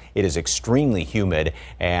surface. It is extremely humid,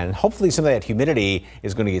 and hopefully some of that humidity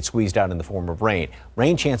is going to get squeezed out in the form of rain.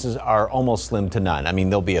 Rain chances are almost slim to none. I mean,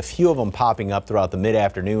 there'll be a few of them popping up throughout the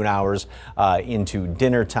mid-afternoon hours into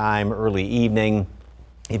dinner time, early evening.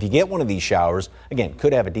 If you get one of these showers, again,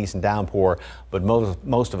 could have a decent downpour, but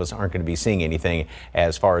most of us aren't going to be seeing anything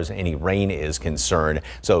as far as any rain is concerned.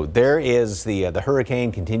 So there is the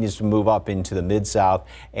hurricane continues to move up into the mid-south,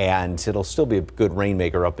 and it'll still be a good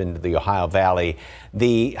rainmaker up into the Ohio Valley.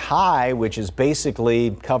 The high, which is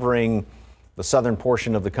basically covering the southern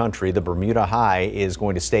portion of the country, the Bermuda High, is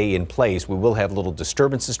going to stay in place. We will have little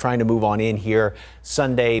disturbances trying to move on in here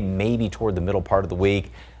Sunday, maybe toward the middle part of the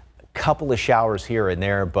week. Couple of showers here and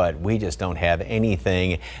there, but we just don't have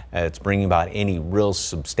anything that's bringing about any real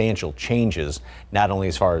substantial changes, not only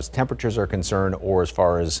as far as temperatures are concerned or as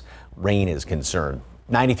far as rain is concerned.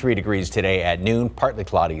 93 degrees today at noon, partly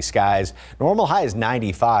cloudy skies. Normal high is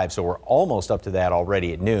 95, so we're almost up to that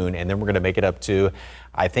already at noon, and then we're going to make it up to,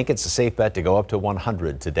 I think it's a safe bet to go up to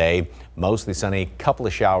 100 today. Mostly sunny, couple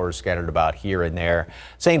of showers scattered about here and there.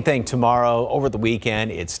 Same thing tomorrow. Over the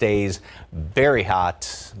weekend, it stays very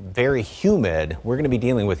hot, very humid. We're going to be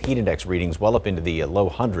dealing with heat index readings well up into the low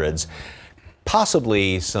hundreds.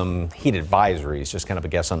 Possibly some heat advisories, just kind of a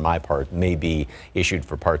guess on my part, may be issued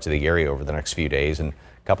for parts of the area over the next few days, and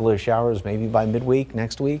a couple of showers maybe by midweek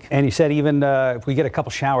next week. And you said even if we get a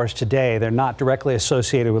couple showers today, they're not directly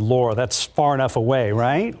associated with Laura. That's far enough away,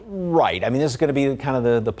 right? Right. I mean, this is going to be kind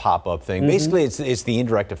of the pop-up thing. Basically, it's the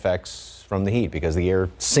indirect effects from the heat because the air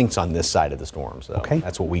sinks on this side of the storm. So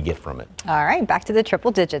that's what we get from it. All right, back to the triple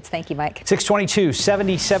digits. Thank you, Mike. 622,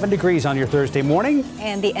 77 degrees on your Thursday morning.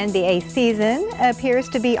 And the NBA season appears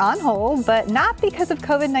to be on hold, but not because of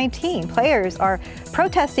COVID-19. Players are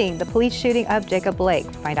protesting the police shooting of Jacob Blake.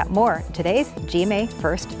 Find out more in today's GMA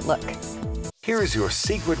First Look. Here's your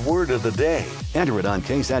secret word of the day. Enter it on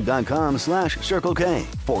KSAT.com/Circle K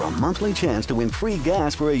for a monthly chance to win free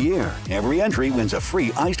gas for a year. Every entry wins a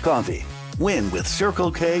free iced coffee. Win with Circle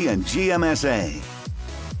K and GMSA.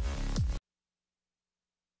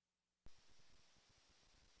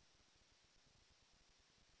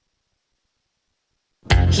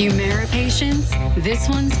 Humira patients, this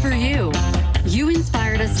one's for you. You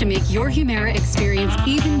inspired us to make your Humira experience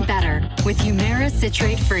even better with Humira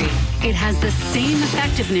Citrate Free. It has the same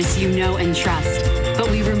effectiveness you know and trust, but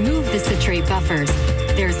we remove the citrate buffers.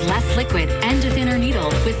 There's less liquid and a thinner needle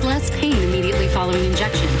with less pain immediately following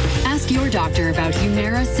injection. Ask your doctor about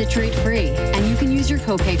Humira Citrate Free, and you can use your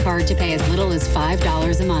copay card to pay as little as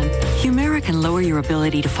 $5 a month. Humira can lower your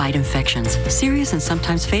ability to fight infections. Serious and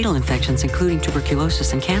sometimes fatal infections, including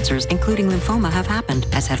tuberculosis and cancers, including lymphoma, have happened,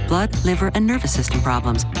 as have blood, liver, and nervous system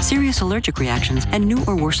problems, serious allergic reactions, and new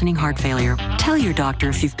or worsening heart failure. Tell your doctor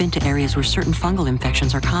if you've been to areas where certain fungal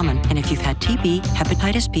infections are common, and if you've had TB,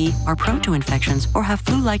 hepatitis B, are prone to infections, or have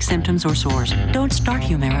flu-like symptoms or sores. Don't start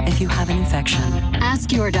Humira if you have an infection.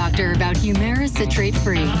 Ask your doctor about Humira Citrate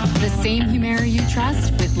Free, the same Humira you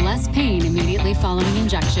trust with less pain immediately following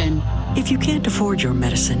injection. If you can't afford your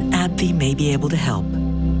medicine, AbbVie may be able to help.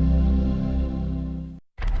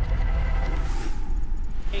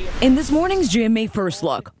 In this morning's GMA First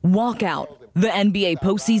Look, walkout. The NBA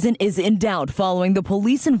postseason is in doubt following the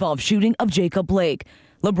police-involved shooting of Jacob Blake.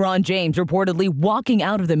 LeBron James reportedly walking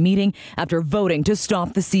out of the meeting after voting to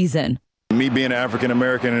stop the season. Me being an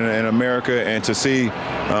African-American in America and to see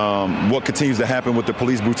what continues to happen with the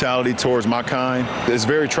police brutality towards my kind is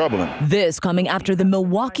very troubling. This coming after the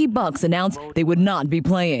Milwaukee Bucks announced they would not be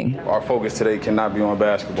playing. Our focus today cannot be on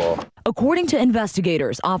basketball. According to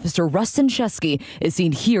investigators, Officer Rustin Shesky is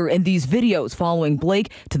seen here in these videos following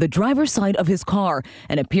Blake to the driver's side of his car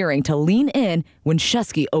and appearing to lean in when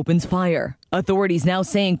Shesky opens fire. Authorities now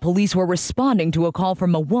saying police were responding to a call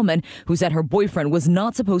from a woman who said her boyfriend was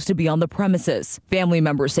not supposed to be on the premises. Family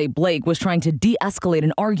members say Blake was trying to de-escalate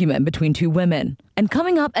an argument between two women. And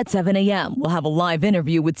coming up at 7 a.m., we'll have a live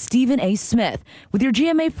interview with Stephen A. Smith. With your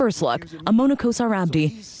GMA First Look, I'm Mona Kosar-Abdi,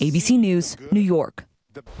 ABC News, New York.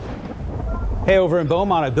 Hey, over in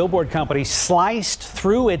Beaumont, a billboard company sliced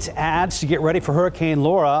through its ads to get ready for Hurricane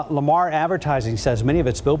Laura. Lamar Advertising says many of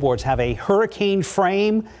its billboards have a hurricane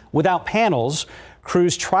frame without panels.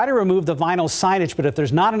 Crews try to remove the vinyl signage, but if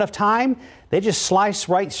there's not enough time, they just slice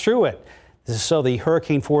right through it. This is so the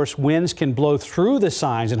hurricane force winds can blow through the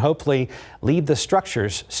signs and hopefully leave the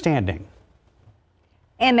structures standing.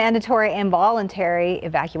 And mandatory and voluntary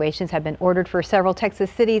evacuations have been ordered for several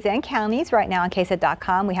Texas cities and counties. Right now on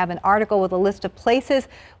KSAT.com, we have an article with a list of places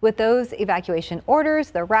with those evacuation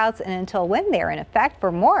orders, the routes, and until when they are in effect.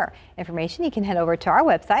 For more information, you can head over to our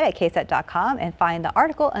website at KSAT.com and find the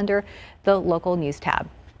article under the local news tab.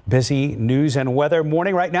 Busy news and weather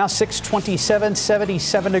morning right now, 627,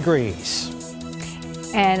 77 degrees.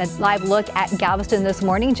 And a live look at Galveston this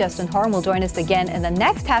morning. Justin Horn will join us again in the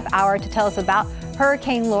next half hour to tell us about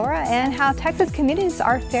Hurricane Laura and how Texas communities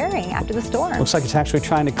are faring after the storm. Looks like it's actually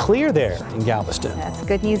trying to clear there in Galveston. That's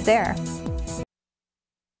good news there.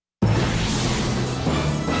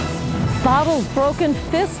 Bottles broken,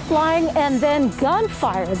 fists flying, and then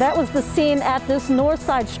gunfire. That was the scene at this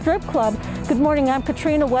Northside Strip Club. Good morning, I'm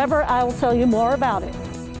Katrina Weber. I will tell you more about it.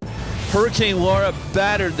 Hurricane Laura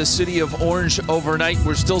battered the city of Orange overnight.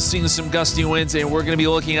 We're still seeing some gusty winds, and we're going to be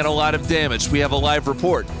looking at a lot of damage. We have a live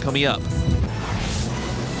report coming up.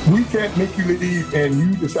 We can't make you leave, and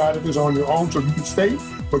you decided this on your own so you can stay,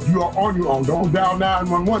 but you are on your own. Don't dial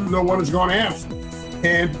 911. No one is going to answer.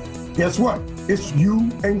 And guess what? It's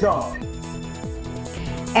you and God.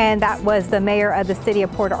 And that was the mayor of the city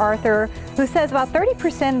of Port Arthur, who says about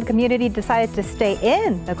 30% of the community decided to stay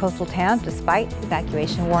in the coastal town despite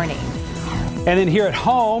evacuation warnings. And then here at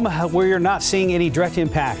home, where you're not seeing any direct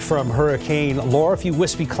impact from Hurricane Laura, a few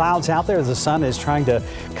wispy clouds out there as the sun is trying to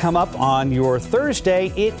come up on your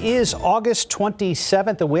Thursday. It is August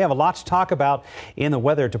 27th, and we have a lot to talk about in the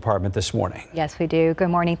weather department this morning. Yes, we do. Good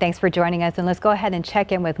morning. Thanks for joining us. And let's go ahead and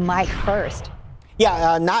check in with Mike first.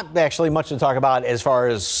 Yeah, not actually much to talk about as far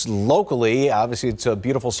as locally. Obviously, it's a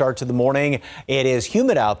beautiful start to the morning. It is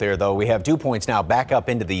humid out there, though. We have dew points now back up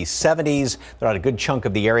into the 70s throughout a good chunk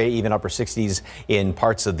of the area, even upper 60s in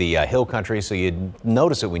parts of the hill country. So you'd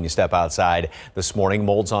notice it when you step outside this morning.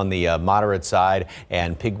 Mold's on the moderate side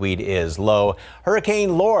and pigweed is low.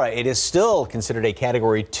 Hurricane Laura, it is still considered a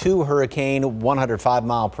Category 2 hurricane,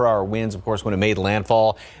 105-mile-per-hour winds. Of course, when it made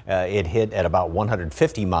landfall, it hit at about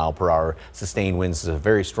 150-mile-per-hour sustained winds. This is a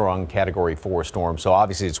very strong Category 4 storm, so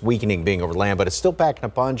obviously it's weakening being over land, but it's still packing a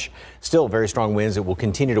punch. Still very strong winds. It will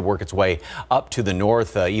continue to work its way up to the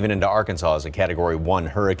north, even into Arkansas as a Category 1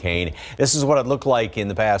 hurricane. This is what it looked like in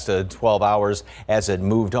the past 12 hours as it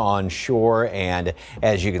moved on shore, and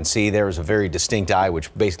as you can see, there was a very distinct eye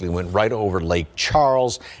which basically went right over Lake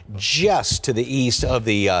Charles, just to the east of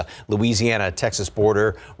the Louisiana-Texas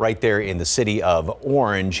border, right there in the city of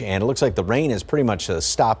Orange, and it looks like the rain is pretty much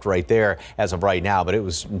stopped right there as of right now, but it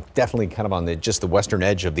was definitely kind of on just the western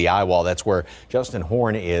edge of the eye wall. That's where Justin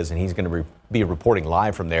Horn is, and he's going to be reporting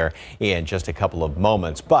live from there in just a couple of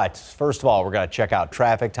moments. But first of all, we're going to check out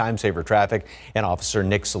traffic, time saver traffic, and Officer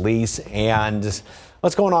Nick Solis. And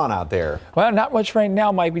what's going on out there? Well, not much right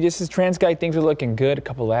now, Mike. We just as TransGuide, things are looking good. A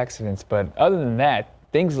couple of accidents, but other than that,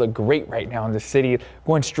 things look great right now in the city.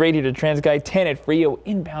 Going straight here to TransGuide 10 at Frio,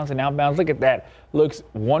 inbounds and outbounds. Look at that. Looks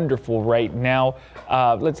wonderful right now.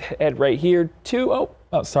 Let's head right here to,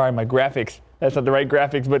 oh, sorry, my graphics. That's not the right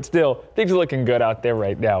graphics, but still, things are looking good out there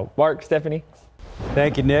right now. Mark, Stephanie?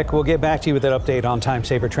 Thank you, Nick. We'll get back to you with that update on time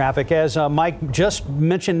saver traffic. As Mike just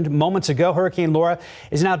mentioned moments ago, Hurricane Laura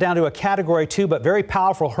is now down to a Category 2, but very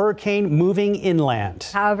powerful hurricane moving inland.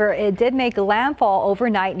 However, it did make landfall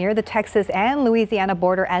overnight near the Texas and Louisiana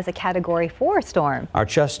border as a Category 4 storm. Our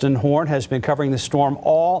Justin Horn has been covering the storm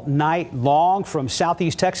all night long from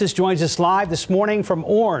southeast Texas. Joins us live this morning from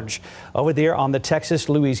Orange, over there on the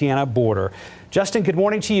Texas-Louisiana border. Justin, good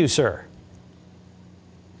morning to you, sir.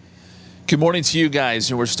 Good morning to you guys,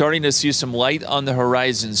 and we're starting to see some light on the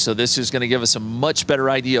horizon, so this is going to give us a much better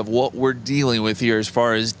idea of what we're dealing with here as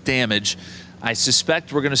far as damage. I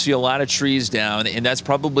suspect we're going to see a lot of trees down, and that's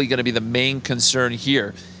probably going to be the main concern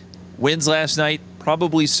here. Winds last night,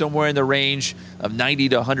 probably somewhere in the range of 90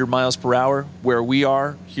 to 100 miles per hour where we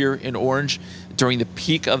are here in Orange. During the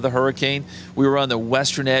peak of the hurricane, we were on the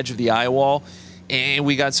western edge of the eye wall, and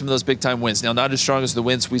we got some of those big-time winds. Now, not as strong as the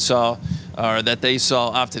winds we saw, or that they saw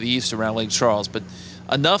off to the east around Lake Charles, but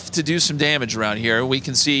enough to do some damage around here. We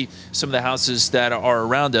can see some of the houses that are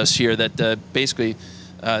around us here that basically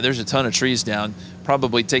there's a ton of trees down,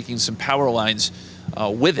 probably taking some power lines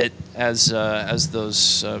with it as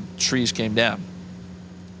those trees came down.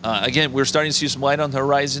 Again, we're starting to see some light on the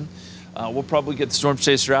horizon. We'll probably get the storm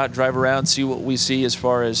chaser out, drive around, see what we see as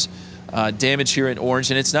far as damage here in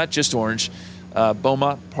Orange. And it's not just Orange.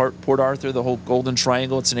 Beaumont, Port Arthur, the whole Golden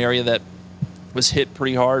Triangle. It's an area that was hit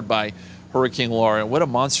pretty hard by Hurricane Laura. What a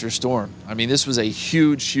monster storm. I mean, this was a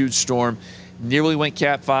huge, huge storm. Nearly went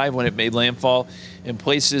Cat 5 when it made landfall. In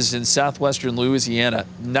places in southwestern Louisiana,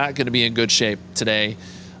 not going to be in good shape today.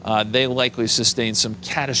 They likely sustained some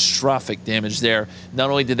catastrophic damage there. Not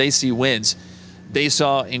only did they see winds, they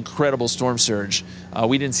saw incredible storm surge.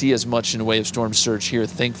 We didn't see as much in the way of storm surge here,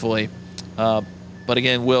 thankfully. But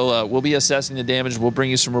again, we'll be assessing the damage. We'll bring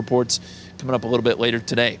you some reports coming up a little bit later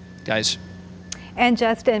today, guys. And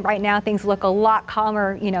Justin, right now things look a lot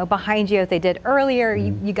calmer, behind you as they did earlier.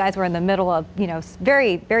 You guys were in the middle of,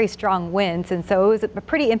 very, very strong winds, and so it was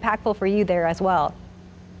pretty impactful for you there as well.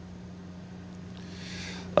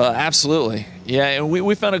 Absolutely. Yeah, and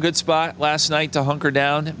we found a good spot last night to hunker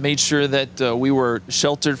down, made sure that we were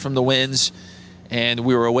sheltered from the winds and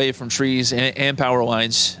we were away from trees and power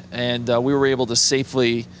lines, and we were able to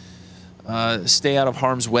safely stay out of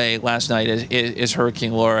harm's way last night as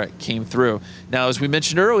Hurricane Laura came through. Now, as we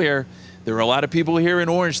mentioned earlier, there were a lot of people here in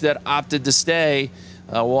Orange that opted to stay.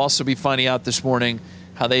 We'll also be finding out this morning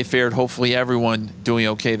how they fared. Hopefully everyone doing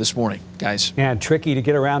okay this morning, guys. And tricky to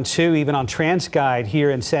get around too, even on TransGuide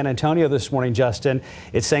here in San Antonio this morning, Justin.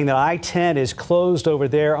 It's saying that I-10 is closed over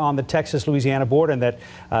there on the Texas-Louisiana border, and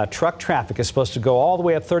that truck traffic is supposed to go all the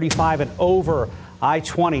way up 35 and over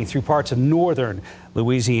I-20 through parts of northern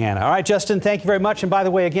Louisiana. All right, Justin, thank you very much. And by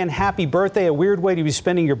the way, again, happy birthday. A weird way to be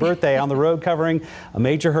spending your birthday on the road covering a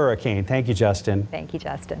major hurricane. Thank you, Justin. Thank you,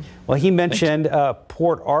 Justin. Well, he mentioned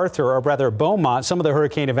Port Arthur, or rather Beaumont. Some of the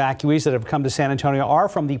hurricane evacuees that have come to San Antonio are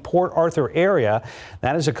from the Port Arthur area.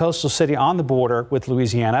 That is a coastal city on the border with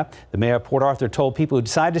Louisiana. The mayor of Port Arthur told people who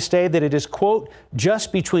decide to stay that it is, quote,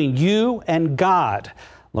 just between you and God.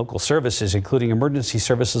 Local services, including emergency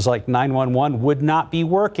services like 911, would not be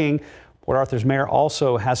working. Port Arthur's mayor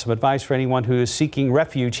also has some advice for anyone who is seeking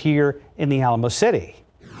refuge here in the Alamo City.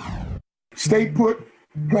 Stay put,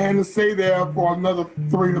 plan to stay there for another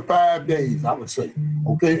 3 to 5 days, I would say.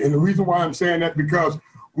 Okay, and the reason why I'm saying that, because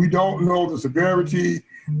we don't know the severity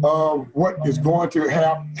of what is going to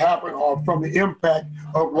happen or from the impact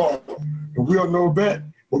of Laura. And we'll know that,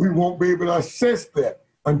 but we won't be able to assess that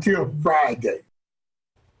until Friday.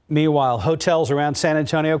 Meanwhile, hotels around San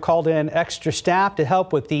Antonio called in extra staff to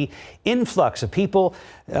help with the influx of people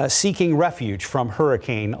seeking refuge from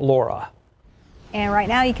Hurricane Laura. And right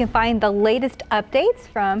now you can find the latest updates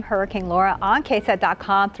from Hurricane Laura on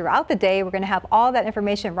KSAT.com throughout the day. We're going to have all that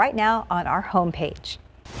information right now on our homepage.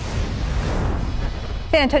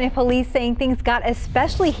 San Antonio police saying things got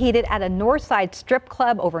especially heated at a Northside strip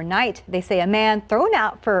club overnight. They say a man thrown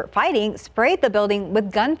out for fighting sprayed the building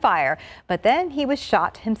with gunfire, but then he was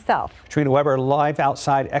shot himself. Katrina Weber live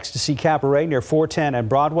outside Ecstasy Cabaret near 410 and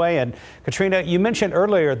Broadway. And Katrina, you mentioned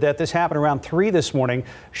earlier that this happened around 3 this morning.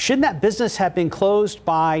 Shouldn't that business have been closed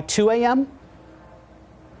by 2 a.m.?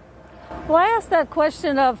 Well, I asked that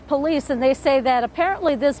question of police, and they say that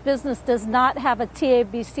apparently this business does not have a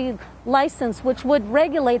TABC license, which would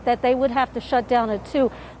regulate that they would have to shut down at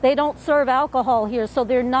 2. They don't serve alcohol here, so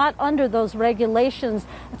they're not under those regulations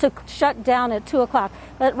to shut down at 2 o'clock.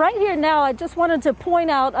 But right here now, I just wanted to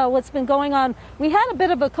point out what's been going on. We had a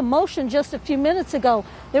bit of a commotion just a few minutes ago.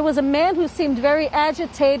 There was a man who seemed very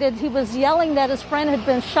agitated. He was yelling that his friend had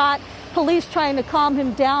been shot. Police trying to calm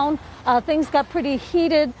him down. Things got pretty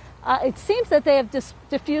heated. It seems that they have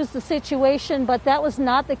diffused the situation, but that was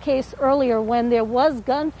not the case earlier when there was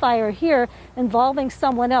gunfire here involving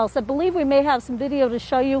someone else. I believe we may have some video to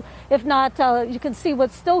show you. If not, you can see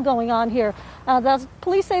what's still going on here. The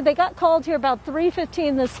police say they got called here about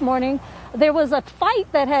 3:15 this morning. There was a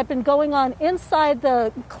fight that had been going on inside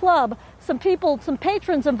the club. Some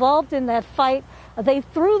patrons involved in that fight. They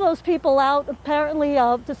threw those people out. Apparently,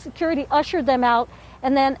 the security ushered them out,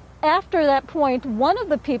 and then after that point, one of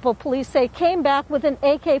the people, police say, came back with an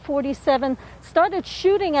AK-47, started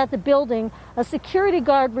shooting at the building. A security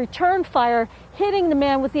guard returned fire, hitting the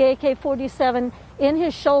man with the AK-47 in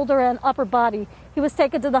his shoulder and upper body. He was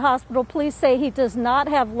taken to the hospital. Police say he does not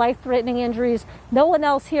have life-threatening injuries. No one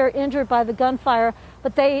else here injured by the gunfire,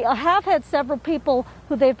 but they have had several people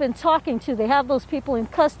who they've been talking to. They have those people in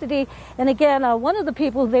custody. And again, one of the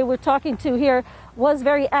people they were talking to here was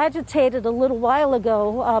very agitated a little while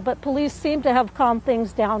ago, but police seem to have calmed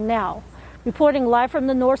things down now. Reporting live from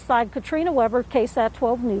the north side, Katrina Weber, KSAT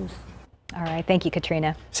 12 News. All right. Thank you,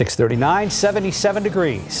 Katrina. 639, 77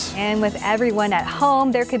 degrees. And with everyone at home,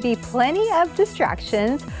 there could be plenty of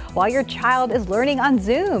distractions while your child is learning on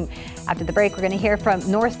Zoom. After the break, we're going to hear from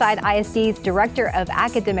Northside ISD's Director of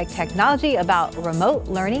Academic Technology about remote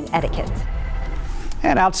learning etiquette.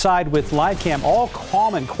 And outside with live cam, all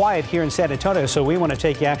calm and quiet here in San Antonio. So we want to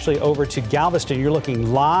take you actually over to Galveston. You're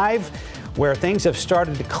looking live where things have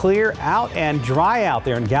started to clear out and dry out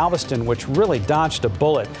there in Galveston, which really dodged a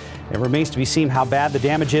bullet. It remains to be seen how bad the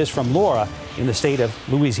damage is from Laura in the state of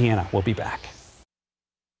Louisiana. We'll be back.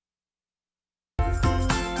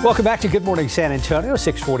 Welcome back to Good Morning San Antonio,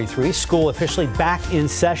 6:43. School officially back in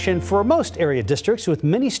session for most area districts, with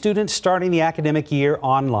many students starting the academic year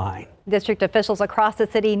online. District officials across the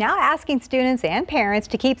city now asking students and parents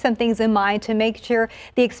to keep some things in mind to make sure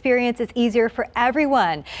the experience is easier for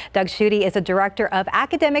everyone. Doug Schutte is a Director of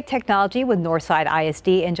Academic Technology with Northside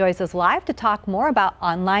ISD and joins us live to talk more about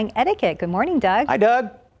online etiquette. Good morning, Doug. Hi, Doug.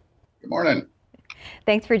 Good morning.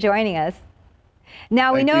 Thanks for joining us.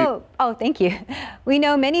 Now we know, thank you. We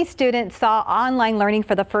know many students saw online learning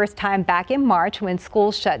for the first time back in March when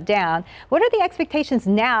schools shut down. What are the expectations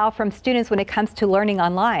now from students when it comes to learning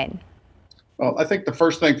online? Well, I think the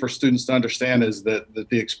first thing for students to understand is that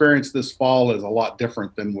the experience this fall is a lot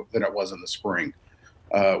different than it was in the spring.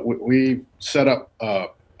 We set up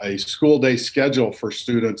a school day schedule for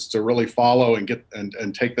students to really follow and get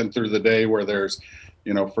and take them through the day, where there's,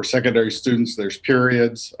 for secondary students, there's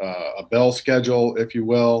periods, a bell schedule, if you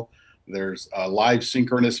will. There's live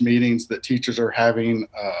synchronous meetings that teachers are having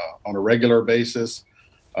on a regular basis.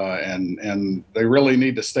 And they really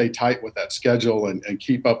need to stay tight with that schedule and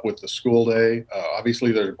keep up with the school day.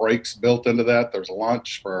 Obviously, there's breaks built into that. There's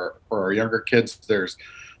lunch for our younger kids. There's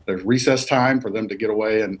recess time for them to get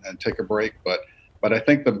away and take a break. But I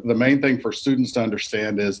think the main thing for students to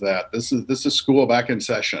understand is that this is school back in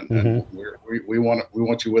session, and we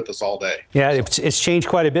want you with us all day. Yeah, it's changed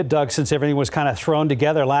quite a bit, Doug, since everything was kind of thrown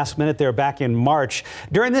together last minute there back in March.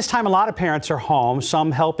 During this time, a lot of parents are home,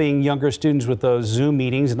 some helping younger students with those Zoom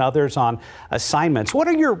meetings and others on assignments. What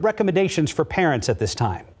are your recommendations for parents at this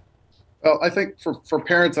time? Well, I think for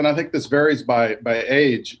parents, and I think this varies by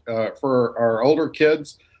age, for our older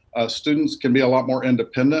kids, students can be a lot more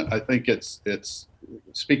independent. I think it's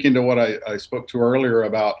speaking to what I spoke to earlier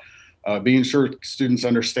about being sure students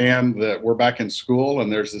understand that we're back in school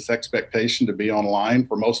and there's this expectation to be online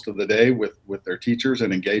for most of the day with their teachers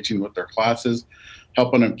and engaging with their classes,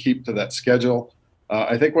 helping them keep to that schedule.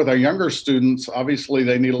 I think with our younger students, obviously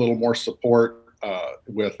they need a little more support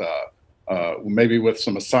with maybe with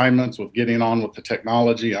some assignments, with getting on with the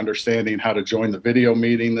technology, understanding how to join the video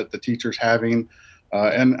meeting that the teacher's having.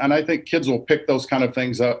 And I think kids will pick those kind of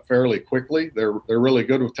things up fairly quickly. They're really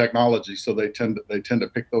good with technology, so they tend to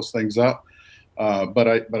pick those things up. But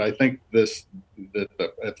I think that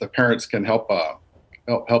if the parents can help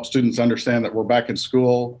students understand that we're back in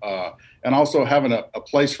school, and also having a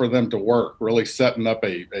place for them to work, really setting up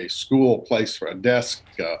a school place for a desk,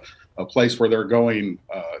 a place where they're going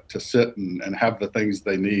to sit and have the things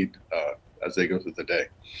they need as they go through the day.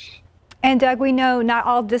 And Doug, we know not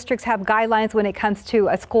all districts have guidelines when it comes to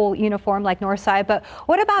a school uniform like Northside, but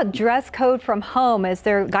what about dress code from home? Is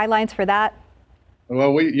there guidelines for that?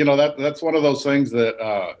 Well, that's one of those things that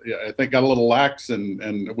I think got a little lax,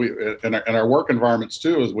 and we in our work environments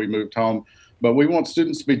too as we moved home. But we want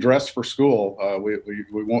students to be dressed for school.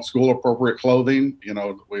 We want school appropriate clothing.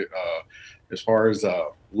 As far as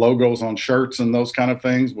logos on shirts and those kind of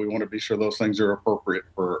things, we want to be sure those things are appropriate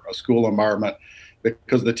for a school environment,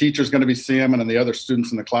 because the teacher's going to be seeing them and the other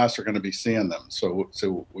students in the class are going to be seeing them. So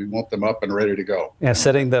we want them up and ready to go. Yeah,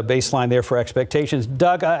 setting the baseline there for expectations.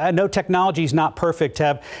 Doug, I know technology is not perfect.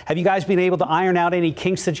 Have you guys been able to iron out any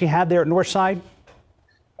kinks that you had there at Northside?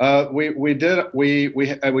 We did. We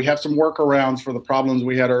have some workarounds for the problems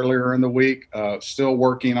we had earlier in the week. Still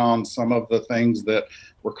working on some of the things that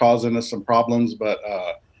were causing us some problems, but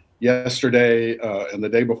yesterday and the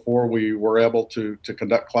day before, we were able to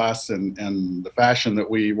conduct class in the fashion that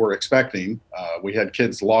we were expecting. We had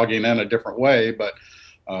kids logging in a different way, but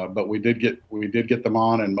we did get them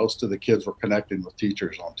on, and most of the kids were connecting with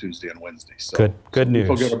teachers on Tuesday and Wednesday. So good news.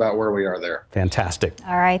 We feel good about where we are there. Fantastic.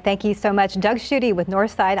 All right, thank you so much, Doug Schutte with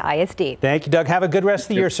Northside ISD. Thank you, Doug. Have a good rest of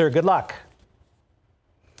the year, sir. Good luck.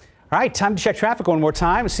 All right, time to check traffic one more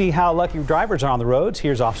time and see how lucky drivers are on the roads.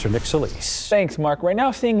 Here's Officer Nick Solis. Thanks, Mark. Right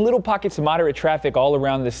now, seeing little pockets of moderate traffic all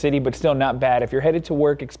around the city, but still not bad. If you're headed to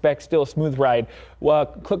work, expect still a smooth ride.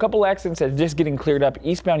 Well, a couple accidents that are just getting cleared up.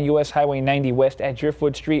 Eastbound U.S. Highway 90 west at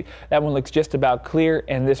Driftwood Street. That one looks just about clear.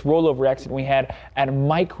 And this rollover accident we had at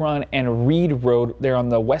Micron and Reed Road there on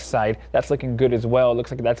the west side, that's looking good as well. It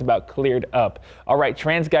looks like that's about cleared up. All right,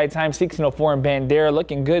 TransGuide time 1604 in Bandera,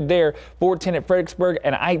 looking good there. 410 at Fredericksburg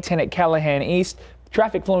and I-10 at Callahan East.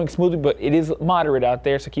 Traffic flowing smoothly, but it is moderate out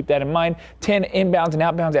there, so keep that in mind. 10 inbounds and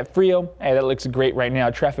outbounds at Frio. Hey, that looks great right now.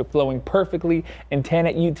 Traffic flowing perfectly. And 10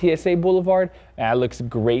 at UTSA Boulevard. That looks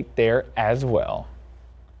great there as well.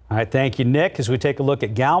 All right, thank you, Nick. As we take a look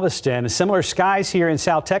at Galveston, similar skies here in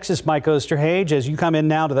South Texas, Mike Osterhage, as you come in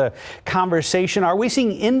now to the conversation. Are we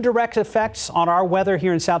seeing indirect effects on our weather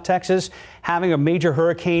here in South Texas, having a major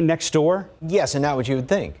hurricane next door? Yes, and not what you would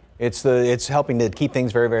think. It's helping to keep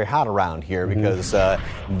things very, very hot around here because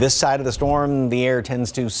this side of the storm, the air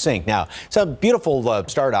tends to sink. Now, it's a beautiful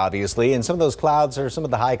start, obviously, and some of those clouds are some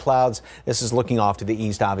of the high clouds. This is looking off to the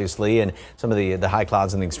east, obviously, and some of the high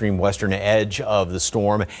clouds on the extreme western edge of the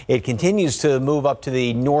storm. It continues to move up to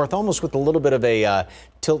the north, almost with a little bit of a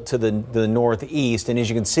tilt to the northeast, and as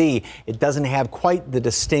you can see, it doesn't have quite the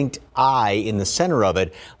distinct eye in the center of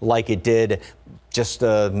it like it did just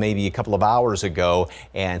maybe a couple of hours ago,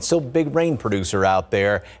 and still big rain producer out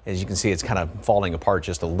there. As you can see, it's kind of falling apart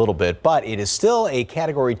just a little bit, but it is still a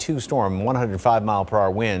Category 2 storm,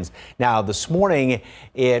 105-mile-per-hour winds. Now, this morning,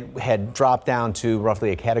 it had dropped down to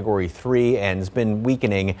roughly a Category 3 and has been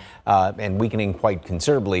weakening quite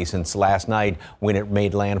considerably since last night when it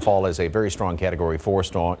made landfall as a very strong Category 4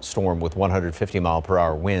 storm with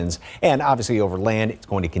 150-mile-per-hour winds. And obviously over land, it's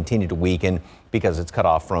going to continue to weaken because it's cut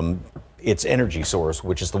off from its energy source,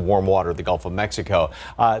 which is the warm water of the Gulf of Mexico.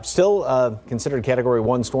 Still considered Category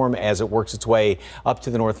 1 storm as it works its way up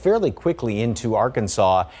to the north fairly quickly into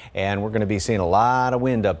Arkansas. And we're going to be seeing a lot of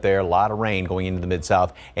wind up there, a lot of rain going into the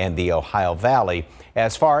Mid-South and the Ohio Valley.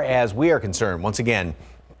 As far as we are concerned, once again,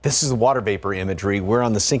 this is the water vapor imagery. We're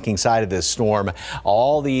on the sinking side of this storm.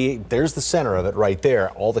 There's the center of it right there.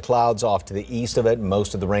 All the clouds off to the east of it,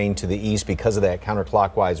 most of the rain to the east because of that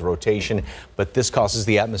counterclockwise rotation. But this causes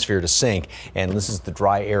the atmosphere to sink. And this is the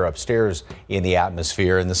dry air upstairs in the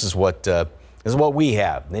atmosphere. And this is what we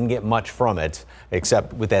have. Didn't get much from it,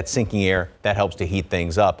 except with that sinking air, that helps to heat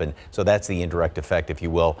things up. And so that's the indirect effect, if you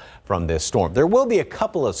will, from this storm. There will be a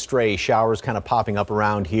couple of stray showers kind of popping up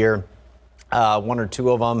around here. One or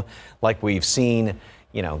two of them, like we've seen,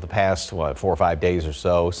 the past 4 or 5 days or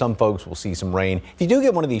so. Some folks will see some rain. If you do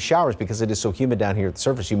get one of these showers, because it is so humid down here at the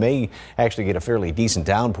surface, you may actually get a fairly decent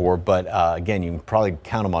downpour. But again, you can probably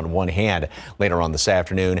count them on one hand later on this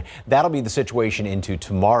afternoon. That'll be the situation into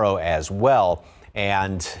tomorrow as well.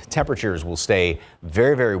 And temperatures will stay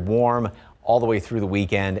very, very warm all the way through the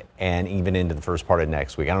weekend and even into the first part of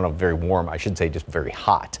next week. I don't know, very warm, I should say just very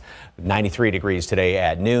hot. 93 degrees today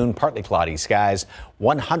at noon, partly cloudy skies,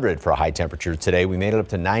 100 for a high temperature today. We made it up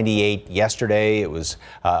to 98 yesterday. It was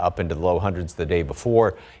up into the low hundreds the day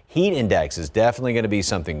before. Heat index is definitely going to be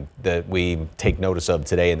something that we take notice of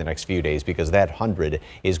today in the next few days, because that 100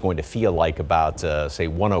 is going to feel like about, say,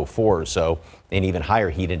 104 or so, and even higher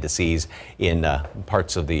heat indices in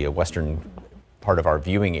parts of the western part of our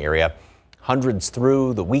viewing area. Hundreds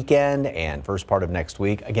through the weekend and first part of next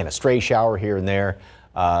week. Again, a stray shower here and there.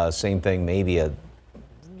 Same thing, maybe a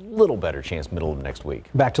little better chance middle of next week.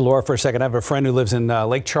 Back to Laura for a second. I have a friend who lives in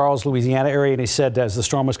Lake Charles, Louisiana area, and he said as the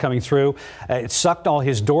storm was coming through, it sucked all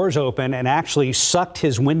his doors open and actually sucked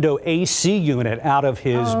his window AC unit out of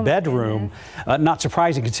his bedroom. Not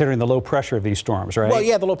surprising considering the low pressure of these storms, right? Well,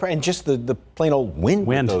 yeah, the low pressure and just the plain old wind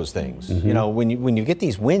with those things. Mm-hmm. When you get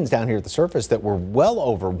these winds down here at the surface that were well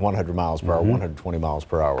over 100 miles per hour, 120 miles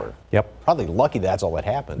per hour. Yep. Probably lucky that's all that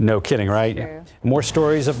happened. No kidding, right? Yeah. More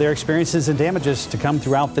stories of their experiences and damages to come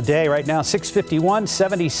throughout the day. Right now, 6:51,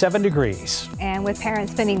 77 degrees. And with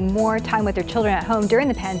parents spending more time with their children at home during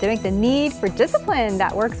the pandemic, the need for discipline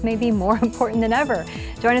that works may be more important than ever.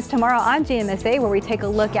 Join us tomorrow on GMSA, where we take a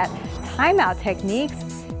look at timeout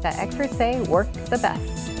techniques that experts say work the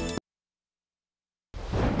best.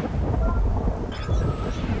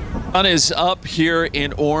 Sun is up here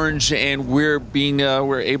in Orange, and we're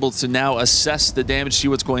able to now assess the damage, see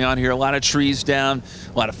what's going on here. A lot of trees down,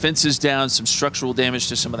 a lot of fences down, some structural damage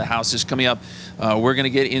to some of the houses coming up. We're going to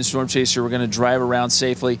get in Storm Chaser. We're going to drive around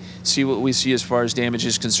safely, see what we see as far as damage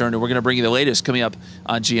is concerned, and we're going to bring you the latest coming up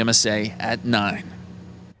on GMSA at 9.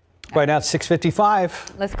 Right now it's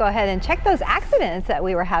 6:55. Let's go ahead and check those accidents that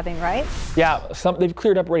we were having, right? Yeah, they've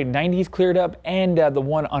cleared up already. 90's cleared up, and the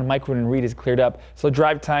one on Micro and Reed is cleared up. So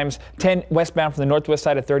drive times 10 westbound from the northwest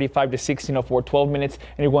side of 35 to 1604, 12 minutes,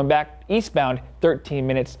 and you're going back eastbound 13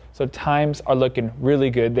 minutes. So times are looking really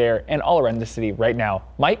good there and all around the city right now.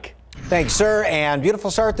 Mike? Thanks, sir. And beautiful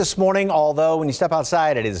start this morning, although when you step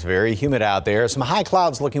outside, it is very humid out there. Some high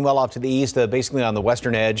clouds looking well off to the east, basically on the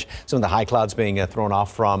western edge. Some of the high clouds being thrown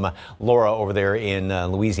off from Laura over there in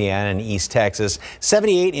Louisiana and East Texas.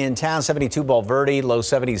 78 in town, 72 Bulverde, low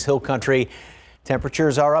 70s Hill Country.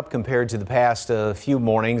 Temperatures are up compared to the past few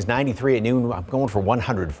mornings. 93 at noon. I'm going for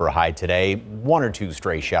 100 for a high today. 1 or 2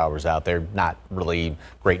 stray showers out there. Not really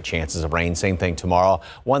great chances of rain. Same thing tomorrow.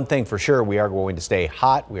 One thing for sure, we are going to stay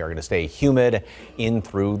hot. We are going to stay humid in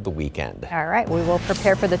through the weekend. All right. We will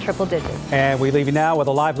prepare for the triple digits. And we leave you now with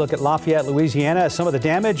a live look at Lafayette, Louisiana. Some of the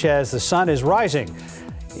damage as the sun is rising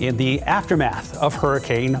in the aftermath of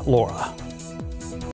Hurricane Laura.